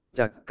สูงสุด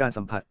จากการ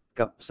สัมผัส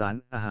กับสาร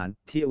อาหาร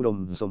ที่อุดม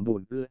สมบู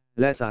รณ์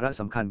และสาระ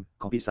สำคัญ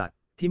ของปีศาจ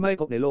ที่ไม่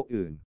พบในโลก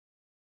อื่น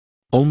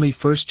Only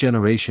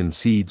first-generation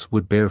seeds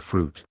would bear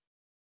fruit.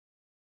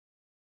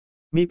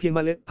 มีเพียงเม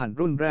ล็ดพันธุ์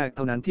รุ่นแรกเ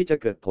ท่านั้นที่จะ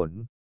เกิดผล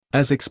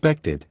As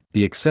expected,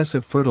 the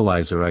excessive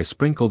fertilizer I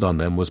sprinkled on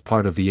them was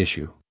part of the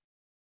issue.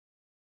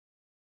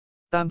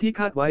 ตามที่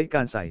คาดไว้ก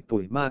ารใส่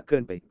ปุ๋ยมากเกิ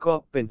นไปก็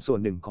เป็นส่วน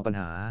หนึ่งของปัญ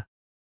หา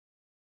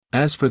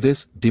As for this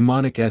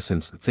demonic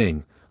essence thing,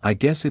 I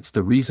guess it's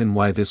the reason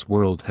why this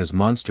world has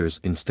monsters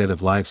instead of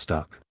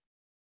livestock.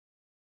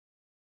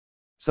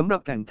 สำหรั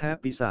บแก่งแท้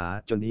ปีศา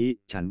จจนนี้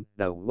ฉันเ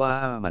ดาว่า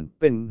มัน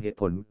เป็นเหตุ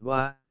ผลว่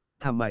า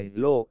ทำไม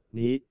โลก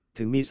นี้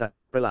ถึงมีสัตว์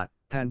ประหลาด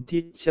แทน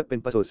ที่จะเป็น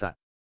ปศุสัตว์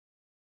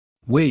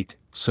Wait,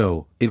 so,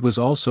 it was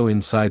also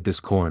inside this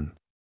corn.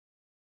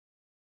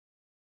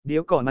 เดี๋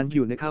ยวก่อนมันอ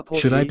ยู่ในข้าวโพด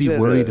Should I นี้ be ด้วยเห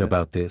ร worried อ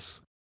about this?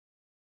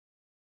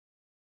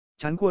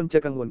 ฉันควรจะ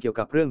กังวลเกี่ยว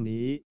กับเรื่อง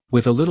นี้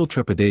With a little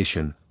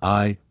trepidation,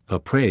 I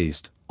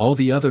appraised all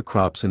the other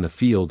crops in the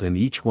field and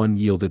each one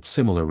yielded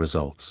similar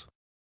results.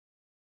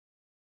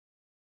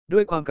 ด้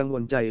วยความกังว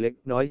ลใจเล็ก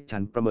น้อยฉั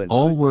นประเมิน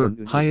All พืชผ were ล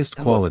อื่นๆ highest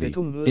ทั้งหมดใน quality,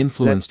 ทุ่ง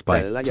influenced และ by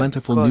แต่ละอย่าง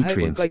plentiful ก็ให้ผล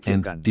nutrients ใกล้เคียง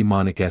and กัน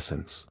demonic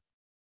essence.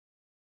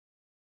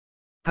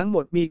 ทั้งหม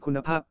ดมีคุณ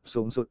ภาพ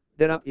สูงสุดไ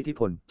ด้รับอิทธิพ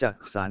ลจาก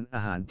สารอา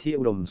หารที่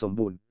อุดมสม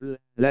บูรณ์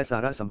และสา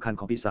ระสำคัญ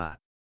ของปีศาจ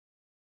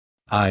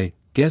I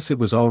guess it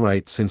was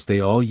alright since they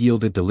all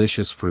yielded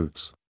delicious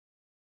fruits.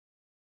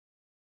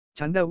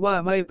 ฉันเดาว่า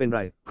ไม่เป็นไ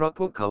รเพราะ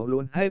พวกเขาล้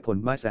วนให้ผล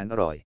ไม้แสนอ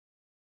ร่อย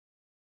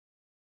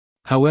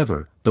However,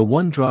 the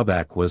one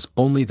drawback was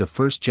only the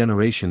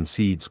first-generation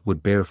seeds would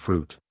bear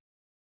fruit.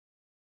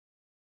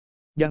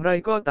 อย่างไร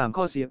ก็ตาม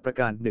ข้อเสียประ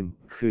การหนึ่ง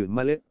คือเม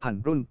ล็ดพัน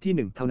ธุ์รุ่นที่ห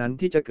นึ่งเท่านั้น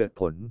ที่จะเกิด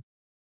ผล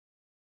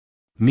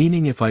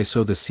Meaning if I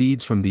sow the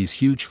seeds from these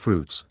huge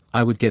fruits,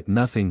 I would get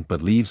nothing but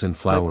leaves and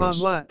หมายความ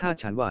flowers. ว่าถ้า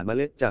ฉันหว่านเม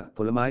ล็ดจากผ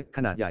ลไม้ข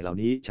นาดใหญ่เหล่า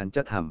นี้ฉันจ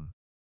ะท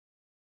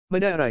ำไม่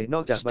ได้อะไรน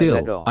อกจากใบแล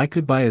ะดอก Still, I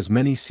could buy as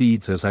many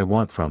seeds as I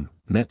want from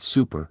Net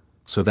Super,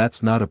 so that's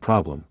not a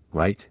problem,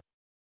 right?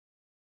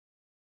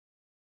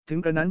 ถึง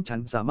กระนั้นฉัน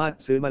สามารถ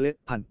ซื้อเมล็ด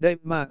พันธุ์ได้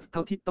มากเท่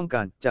าที่ต้องก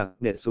ารจาก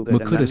เน็ตซูเปอร์ดัง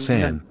นั้น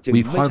Mukuda-san, จึง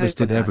we've ไม่ใช่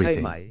ปัญ harvested หาใ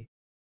ช่ไหม everything.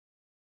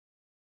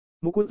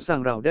 มุกุสั่ง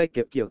เราได้เ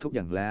ก็บเกี่ยวทุกอ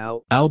ย่างแล้ว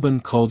Alban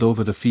called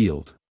over the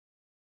field.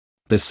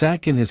 The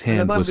sack in his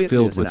hand was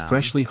filled with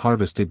freshly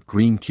harvested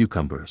green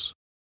cucumbers.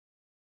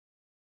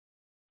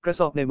 กระ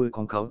สอบในมือข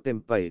องเขาเต็ม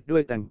ไปด้ว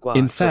ยแตงกวา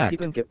In สดที่ fact,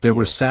 เพิ่งเก็บ there เกี่ยว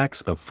were sacks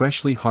of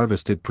freshly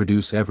harvested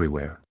produce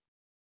everywhere.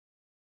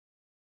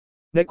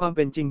 ในความเ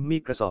ป็นจริงมี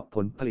กระสอบผ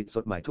ลผลิตส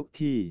ดใหม่ทุก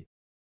ที่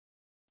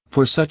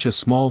For such a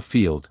small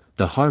field,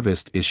 the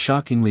harvest is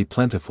shockingly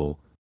plentiful,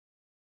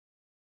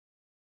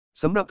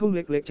 สำหรับทุ่งเ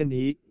ล็กๆเช่น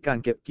นี้การ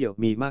เก็บเกี่ยว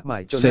มีมากมา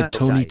ยจนน่า said ตกใจ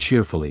Tony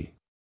cheerfully.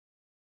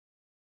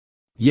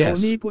 Yes,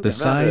 Tony put the the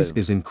size rubber.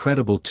 is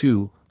incredible too.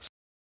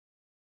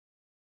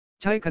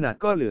 ใช่ขนาด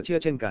ก็เหลือเชื่อ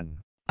เช่นกัน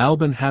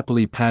Alban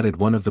happily patted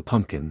one of the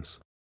pumpkins.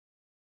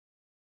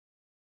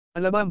 อั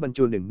ลบั้มบรร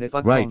จุหนึ่งในฟั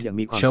กทอง Right, อย่าง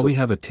มีความ shall สุ we ข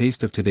have a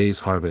taste of today's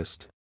harvest?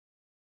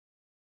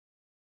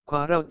 ขว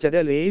าเราจะไ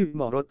ด้เลยเห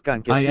มาะรถการ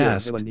เก็บ I เกี่ยวใน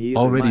asked, วันนี้หรื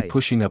อ already ไม่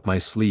pushing up my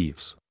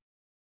sleeves.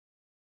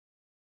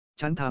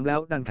 ฉันถามแล้ว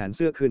ดันแขนเ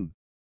สื้อขึ้น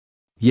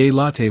Ye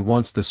latte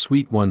wants the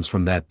sweet ones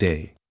from that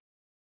day.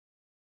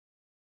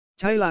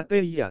 ใช่ลาเต้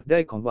อยากได้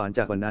ของหวานจ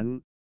ากวันนั้น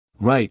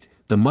Right,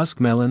 the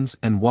muskmelons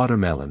and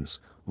watermelons,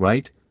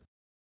 right?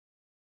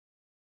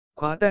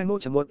 ขวาแตงโม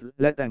ชะมด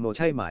และแตงโมใ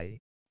ช่ไหม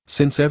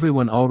Since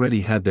everyone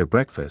already had their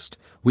breakfast,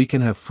 we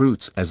can have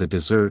fruits as a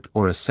dessert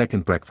or a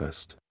second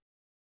breakfast.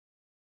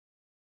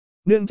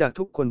 เนื่องจาก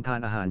ทุกคนทา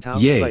นอาหารเช้า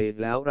Yay. ไป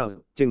แล้วเรา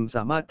จึงส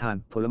ามารถทาน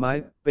ผลไม้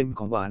เป็นข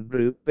องหวานห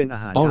รือเป็นอา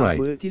หารเช้า Alright,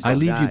 มื้อที่ส I อง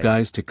leave ได้ you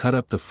guys to cut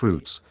up the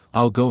fruits.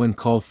 I'll go and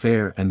call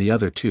Fair and the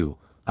other two.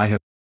 I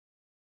have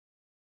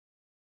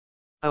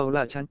เอา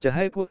ล่ะฉันจะใ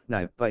ห้พวกน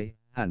ายไป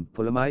หั่นผ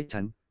ลไม้ฉั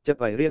นจะ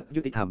ไปเรียก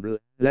ยุติธรรม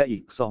และอี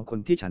ก2 คน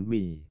ที่ฉัน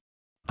มี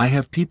I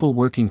have people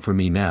working for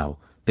me now.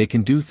 They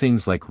can do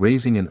things like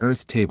raising an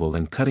earth table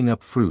and cutting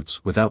up fruits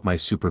without my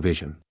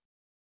supervision.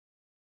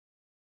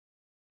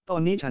 ตอ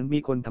นนี้ฉันมี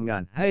คนทำงา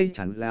นให้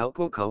ฉันแล้วพ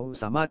วกเขา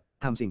สามารถ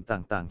ทำสิ่ง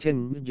ต่างๆ เช่น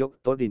ยก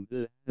โต๊ะดิน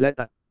และ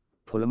ตัด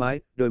ผลไม้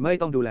โดยไม่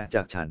ต้องดูแลจ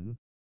ากฉัน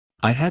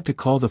I had to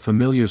call the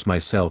familiars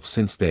myself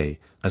since they,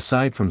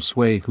 aside from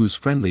Sway who's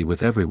friendly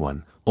with everyone,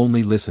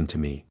 only listen to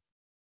me.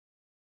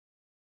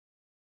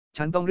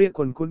 ฉันต้องเรียก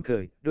คนคุ้นเค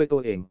ยด้วยตั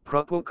วเองเพรา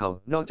ะพวกเขา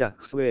นอกจาก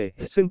สเวย์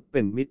ซึ่งเ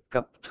ป็นมิตร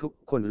กับทุก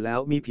คนแล้ว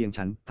มีเพียง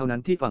ฉันเท่านั้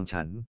นที่ฟัง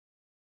ฉัน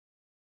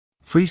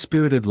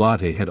Free-spirited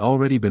Lotte had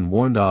already been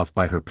warned off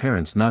by her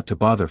parents not to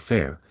bother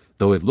Fair,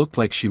 though it looked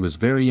like she was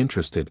very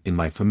interested in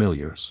my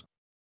familiars.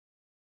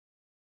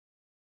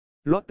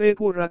 ลอตเต้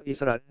ผู้รักอิ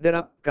สระได้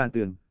รับการเ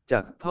ตือนจา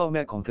กพ่อแ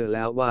ม่ของเธอแ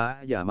ล้วว่า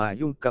อย่ามา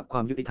ยุ่งกับคว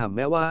ามยุติธรรมแ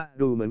ม้ว่า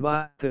ดูเหมือนว่า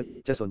เธอ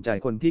จะสนใจ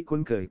คนที่คุ้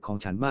นเคยของ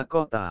ฉันมาก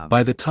ก็ตาม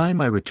By the time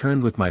I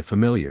returned with my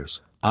familiars,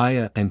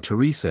 Aya and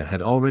Teresa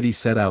had already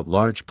set out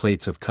large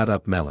plates of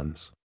cut-up melons.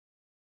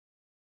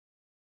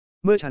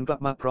 เมื่อฉันกลับ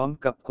มาพร้อม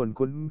กับคน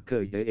คุ้นเค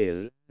ยเอล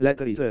และเ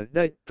ทรีเซอร์ไ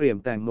ด้เตรียม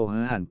แตงโม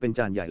หั่นเป็นจ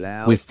านใหญ่แล้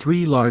ว With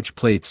 3 large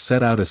plates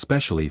set out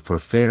especially for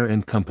Fair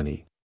and company.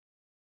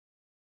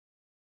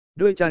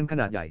 ด้วยจานข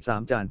นาดใหญ่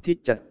3 จานที่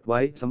จัดไว้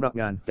สำหรับ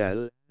งานแต่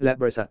และ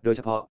บริษัทโดยเ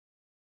ฉพาะ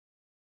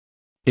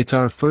It's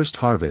our first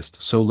harvest,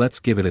 so let's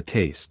give it a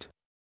taste.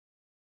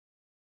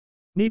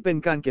 นี่เป็น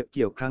การเก็บเ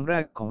กี่ยวครั้งแร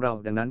กของเรา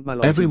ดังนั้นมาล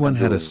องชิม Everyone กั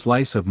น had ดู a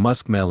slice of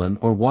muskmelon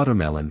or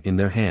watermelon in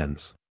their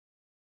hands.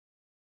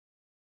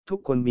 ทุก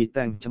คนมีแต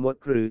งชะมด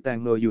หรือแตง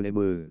โมอยู่ใน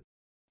มือ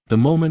The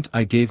moment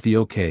I gave the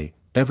okay,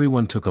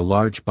 everyone took a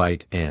large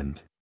bite and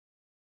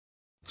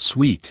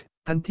sweet.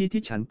 ทันที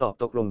ที่ฉันตอบ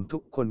ตกลงทุ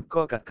กคน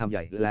ก็กัดคำให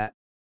ญ่และ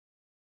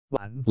หว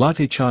าน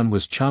Lotte-chan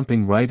was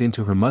chomping right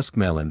into her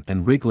muskmelon and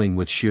wriggling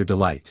with sheer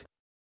delight.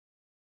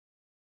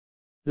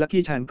 ลัก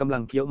กี้ฉันกำลั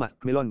งเคี้ยวมัส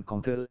เมลอนของ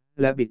เธอ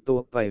และบิดตัว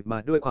ไปมา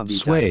ด้วยความดีใ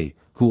จ Sway,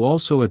 who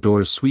also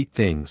adores sweet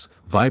things,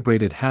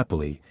 vibrated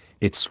happily.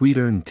 It's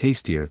sweeter and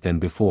tastier than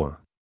before.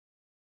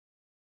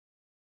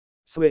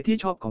 สเวที่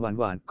ชอบของ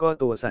หวานๆก็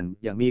ตัวสั่น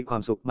อย่างมีควา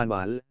มสุขมันหว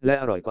านและ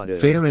อร่อยกว่าเดิม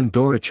Fair and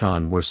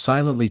Dora-chan were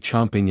silently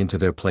chomping into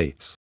their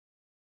plates.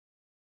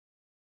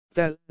 แ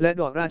ต่และ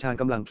ดอร่าชาน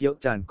กำลังเคี้ยว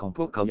จานของพ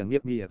วกเขาอย่างเงี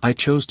ยบ I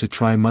chose to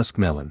try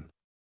muskmelon.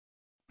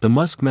 The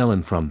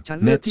muskmelon from ๆฉัน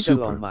เลือก Net ที่จะ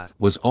ลอง Super มา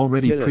was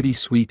already Yellow. pretty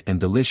sweet and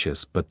delicious,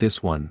 but this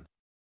one.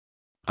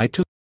 I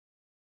took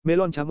เม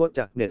ลอนชะมด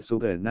จากเน็ตซู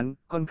เปอร์นั้น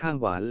ค่อนข้าง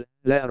หวาน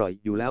และอร่อย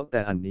อยู่แล้วแ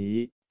ต่อันนี้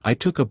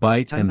a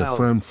bite and the Chang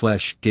firm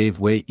flesh gave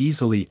way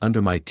easily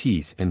under my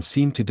teeth and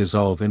seemed to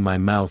dissolve in my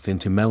mouth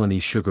into melony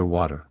sugar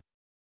water.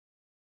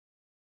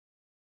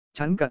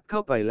 ฉันกัดเข้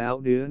าไปแล้ว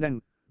เนื้อนั่น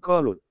ก็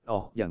หลุดอ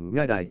อกอย่าง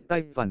ง่ายดายใต้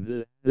ฟัน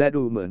และ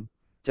ดูเหมือน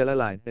จะละ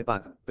ลายในปา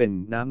กเป็น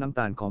น้ำต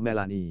าลของเม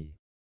ลานี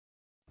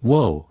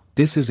Whoa,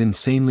 this is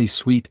insanely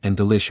sweet and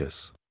delicious.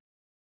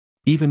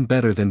 Even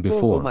better than โอ้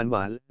before. มันหว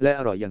านและ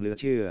อร่อยอย่างเหลือ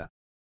เชื่อ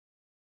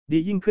ดี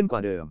ยิ่งขึ้นกว่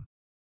าเดิม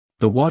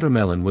The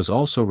watermelon was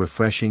also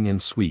refreshing and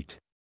sweet.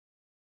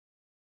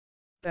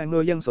 แตงโม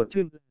ยังสด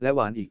ชื่นและห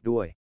วานอีกด้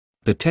วย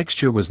The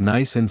texture was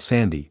nice and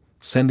sandy,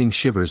 sending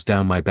shivers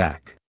down my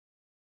back.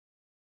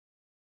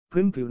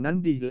 พื้นผิวนั้น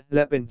ดีแล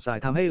ะเป็นสาย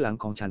ทำให้หลัง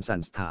ของฉันสั่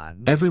นสะท้าน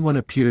Everyone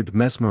appeared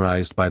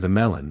mesmerized by the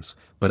melons,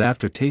 but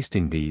after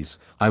tasting these,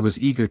 I was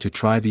eager to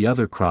try the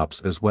other crops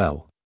as well.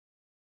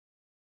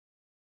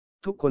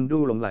 ทุกคนดู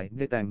หลงใหลใ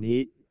นแตงนี้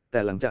แต่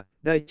หลังจาก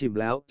ได้ชิม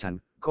แล้วฉัน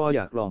ก็อ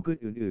ยากลองพืช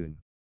อื่น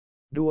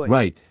ๆด้วย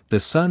Right,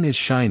 the sun is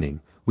shining,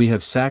 we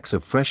have sacks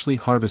of freshly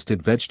harvested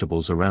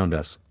vegetables around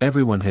us,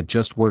 everyone had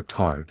just worked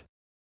hard.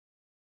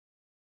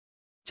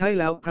 ใช่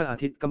แล้วพระอา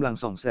ทิตย์กำลัง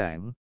ส่องแสง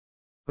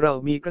เรา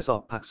มีกระสอ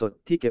บผักสด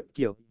ที่เก็บเ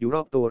กี่ยวอยู่ร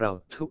อบตัวเรา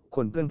ทุกค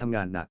นเพิ่งทำง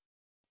านหนัก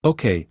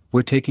Okay,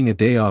 we're taking a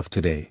day off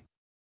today.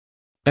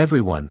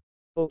 Everyone,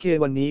 โอเค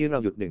วันนี้เรา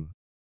หยุด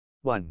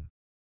1 วัน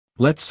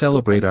let's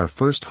celebrate our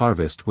first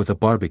harvest with a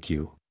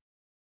barbecue.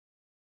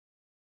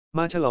 ม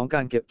าฉลองก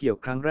ารเก็บเกี่ยว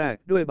ครั้งแรก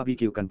ด้วยบาร์บี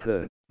คิวกันเถิ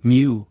ด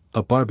Mew,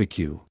 a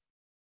barbecue.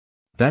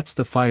 That's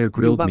the fire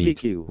grilled meat,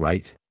 barbecue.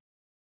 right?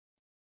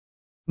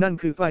 นั่น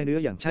คือไฟเนื้อ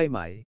อย่างใช่ไหม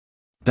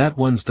That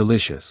one's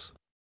delicious.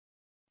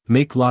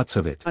 Make lots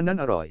of it. อันนั้น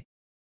อร่อย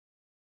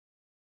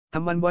ท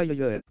ำมันไว้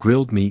เยอะ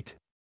Grilled meat?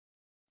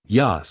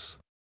 Yas.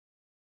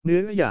 ๆเนื้อ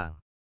อย่าง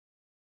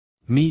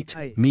Meat,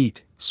 Hey. meat,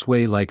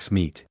 Sway likes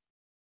meat.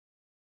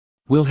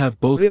 We'll have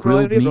both เรียบร้อ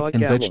ย grilled เรียบ meat ร้อย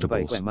and แกว่งไป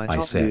vegetables, แกว่งมาช I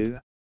อบเนื้อ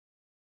said.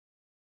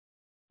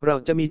 เรา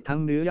จะมีทั้ง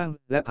เนื้อย่าง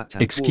และผักฉัน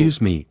พูด Excuse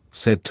me,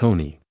 said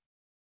Tony.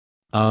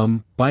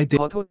 By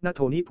ขอโทษนะโ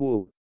ทนี่พู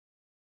ด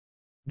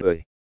โดย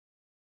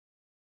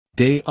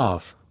day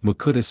off,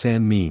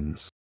 Makuta-san means.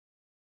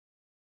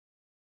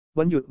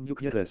 วันหยุดยุค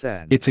เถอแส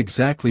น It's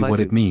exactly what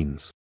it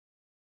means.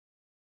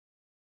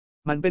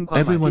 มันเป็นความหม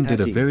ายที่ Everyone แท้ did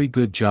จริ a ง very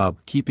good job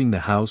keeping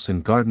the house and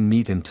garden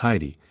neat and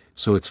tidy,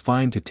 so it's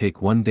fine to take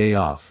one day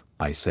off,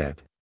 I said.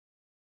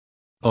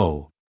 Oh.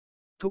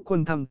 ทุกคน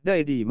ทำได้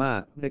ดีมา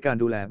กในการ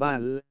ดูแลบ้าน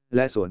แล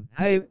ะสวน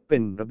ให้เป็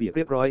นระเบียบเ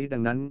รียบร้อยดั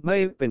งนั้นไม่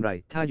เป็นไร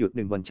ถ้าหยุด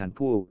1 วันฉัน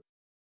พูด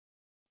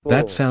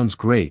That sounds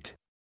great.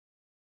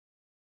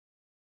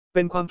 เ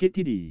ป็นความคิด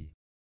ที่ดี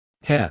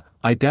Heh,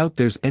 I doubt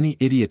there's any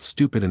idiot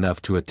stupid enough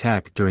to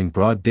attack during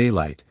broad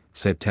daylight,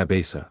 said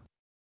Tabesa.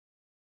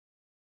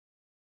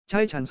 ใ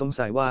ช่ฉันสง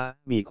สัยว่า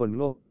มีคนโ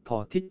ง่พอ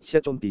ที่จะ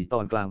โจมตีต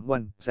อนกลางวั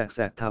นแส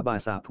กๆทาบา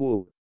ซาพู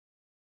ด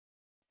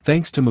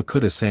Thanks to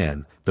Makuta-san,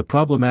 the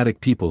problematic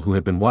people who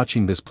had been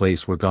watching this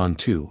place were gone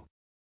too.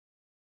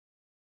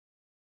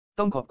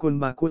 ต้องขอบคุณ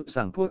มาคุ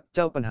สั่งพวกเ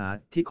จ้าปัญหา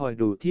ที่คอย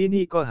ดูที่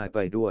นี่ก็หายไป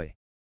ด้วย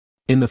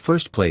In the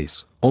first place,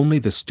 only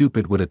the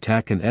stupid would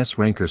attack an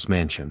S-ranker's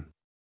mansion.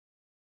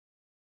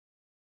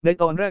 ใน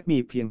ตอนแรกมี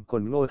เพียงค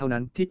นโง่เท่านั้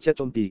นที่จะโ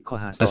จมตีคอ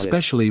หาสอเลต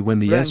Especially when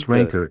the Ranker.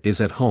 S-ranker is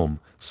at home,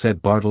 said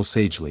Bartle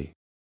sagely.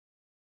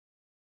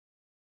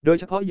 โดย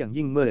เฉพาะอย่าง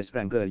ยิ่งเมื่อเลสแร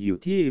งเกอร์อยู่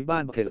ที่บ้า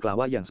นเทลกล่าว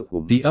ว่าอย่างสุขุ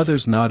ม The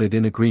others nodded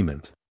in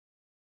agreement.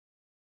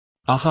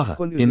 Ahaha,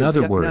 คนอื่น in พ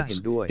other ยักหน้า words, เห็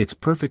นด้วย it's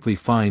perfectly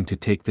fine to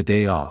take the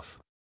day off.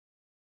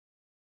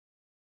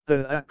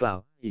 กล่าว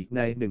อีกใน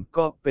หนึ่ง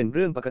ก็เป็นเ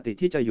รื่องปกติ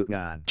ที่จะหยุดง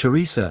าน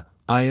Teresa,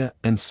 Aya,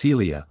 and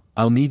Celia,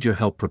 I'll need your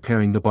help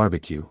preparing the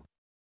barbecue.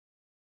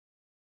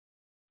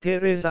 เท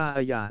เรซาอ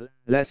ายา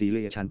และสีเ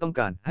ลียฉันต้อง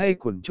การให้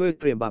คุณช่วย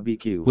เตรียมบาร์บี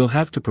คิว We'll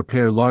have to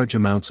prepare large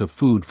amounts of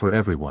food for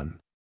everyone.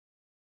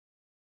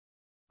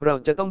 เรา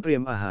จะต้องเตรีย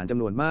มอาหารจ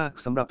ำนวนมาก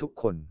สำหรับทุก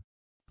คน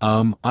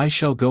I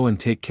shall go and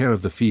take care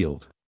of the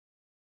field.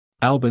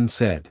 Albin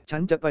said, ฉั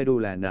นจะไปดู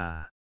แลนา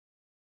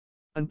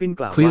อันปิน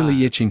กล่าวว่า clearly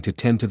itching to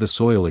tend to the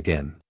soil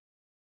again.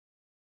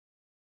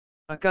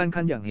 อาการ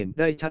คันอย่างเห็น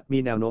ได้ชัดมี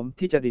แนวโน้ม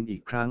ที่จะดินอี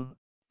กครั้ง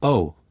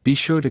Oh, be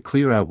sure to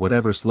clear out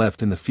whatever's left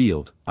in the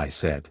field, I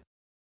said.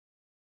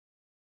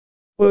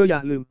 อย่า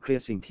ลืมเคลีย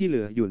ร์สิ่งที่เห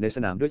ลืออยู่ในส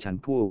นามด้วยฉัน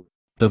พูด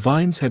The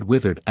vines had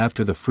withered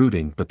after the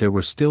fruiting, but there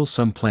were still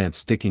some plants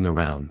sticking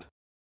around.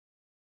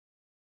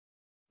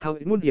 เท่า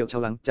มุ่นเหี่ยวเฉา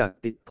หลังจาก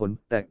ติดผล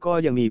แต่ก็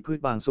ยังมีพืช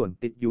บางส่วน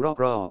ติดอยู่ร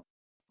อบ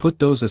Put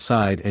those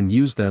aside and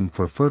use them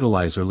for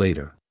fertilizer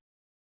later.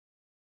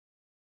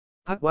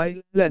 ๆพักไว้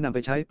และนำไป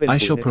ใช้เป็น I ปุ๋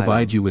ย shall ในภายหลั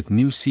provide ง you with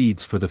new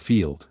seeds for the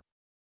field.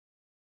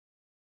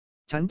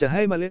 ฉันจะใ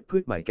ห้เมล็ดพื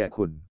ชใหม่แก่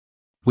คุณ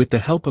With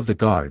the help of the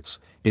guards,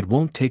 it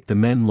won't take the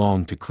men long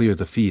to clear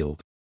the field.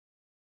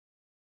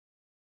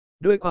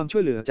 ด้วยความช่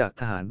วยเหลือจาก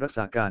ทหารรักษ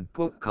าการพ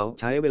วกเขา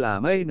ใช้เวลา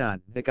ไม่นาน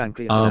ในการเค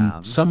ลียร์สนาม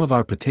Some of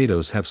our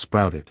potatoes have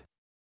sprouted.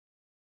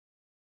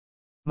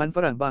 มันฝ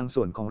รั่งบาง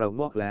ส่วนของเรา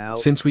งอกแล้ว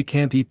Since we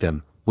can't eat them,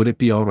 would it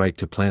be all right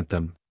to plant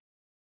them?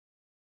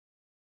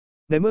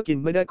 ในเมื่อกิน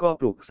ไม่ได้ก็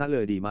ปลูกซะเล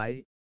ยดีไหม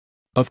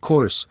Of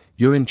course,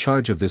 you're in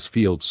charge of this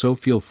field, so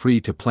feel free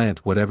to plant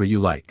whatever you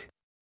like.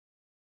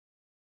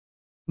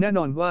 แน่น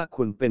อนว่า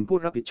คุณเป็นผู้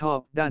รับผิดชอบ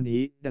ด้าน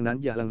นี้ดังนั้น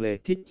อย่าลังเล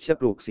ที่จะ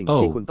ปลูกสิ่ง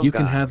ที่คุณ Oh, ต้อง you กา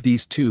can ร have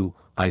these too,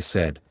 I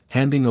said,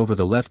 handing over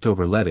the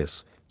leftover lettuce,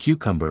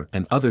 cucumber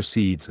and other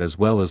seeds as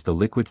well as the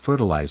liquid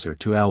fertilizer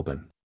to Albin.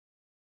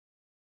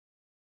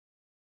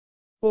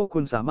 คุ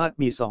ณสามารถ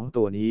มี2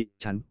 ตัวนี้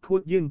ฉันพู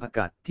ดยื่นผักก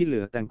าดที่เหลื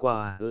อแตงกวา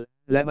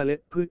และเมล็ด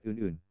พืช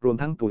อื่นๆรวม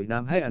ทั้งปุ๋ยน้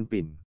ำให้อัน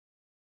ปิ่น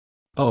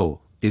Oh,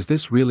 is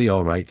this really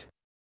all right?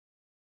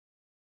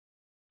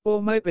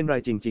 ไม่เป็นไร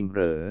จริงๆเห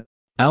รอ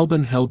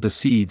Albin held the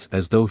seeds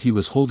as though he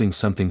was holding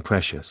something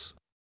precious.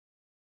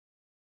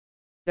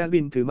 แอลวิ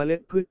นถือเมล็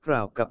ดพืชกล่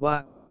าวกับว่า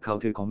เขา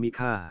ถือของมี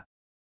ค่า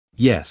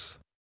Yes.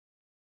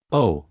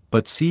 Oh,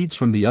 but seeds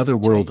from the other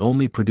world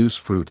only produce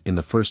fruit in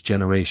the first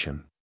generation.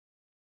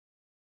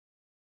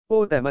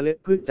 แต่เมล็ด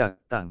พืชจาก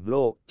ต่างโล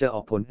กจะอ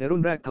อกผลในรุ่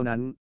นแรกเท่านั้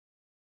น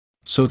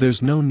So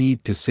there's no need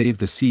to save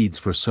the seeds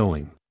for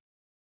sowing.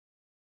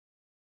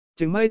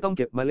 จึงไม่ต้องเ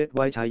ก็บเมล็ดไ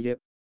ว้ใช้เย็บ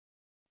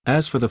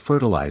As for the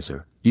fertilizer,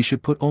 you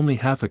should put only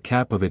half a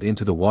cap of it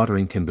into the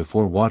watering can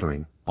before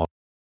watering.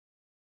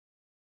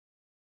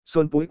 ส่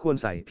วนปุ๋ยควร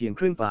ใส่เพียง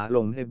ครึ่งฝาล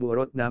งในบัว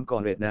รดน้ำก่อ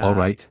นเรดน้ำ All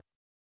right?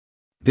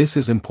 This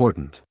is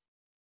important.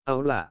 เอา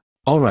ล่ะ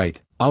All right,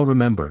 I'll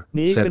remember,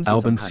 นี่ said เป็นสิ่ง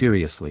Albin สำคัญ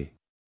seriously.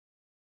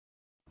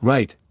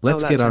 Right,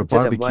 let's เอาล่ะ get ฉั our นจะ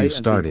จำไว้ barbecue อันที่พูด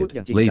started, อ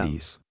ย่างจริงจัง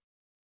ladies.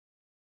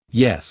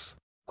 Yes.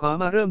 ความ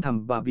มาเริ่มท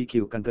ำบาร์บีคิ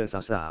วกันเถอะ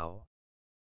สาว